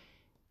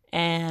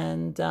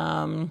 And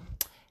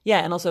yeah,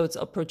 and also it's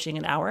approaching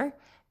an hour.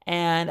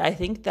 And I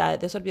think that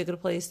this would be a good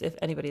place, if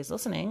anybody is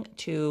listening,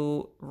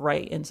 to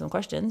write in some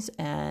questions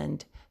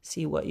and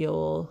see what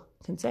you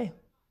can say.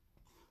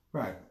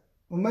 Right.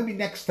 Well, maybe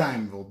next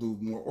time we'll do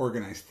more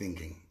organized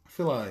thinking. I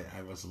feel like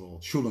I was a little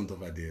chulent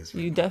of ideas.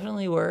 You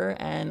definitely were,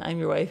 and I'm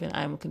your wife, and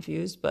I'm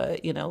confused,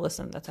 but,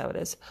 listen, that's how it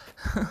is.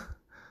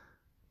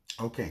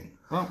 Okay.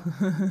 Well,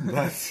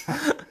 that's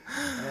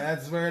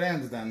where it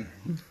ends then.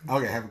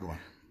 Okay, have a good one.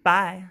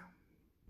 Bye.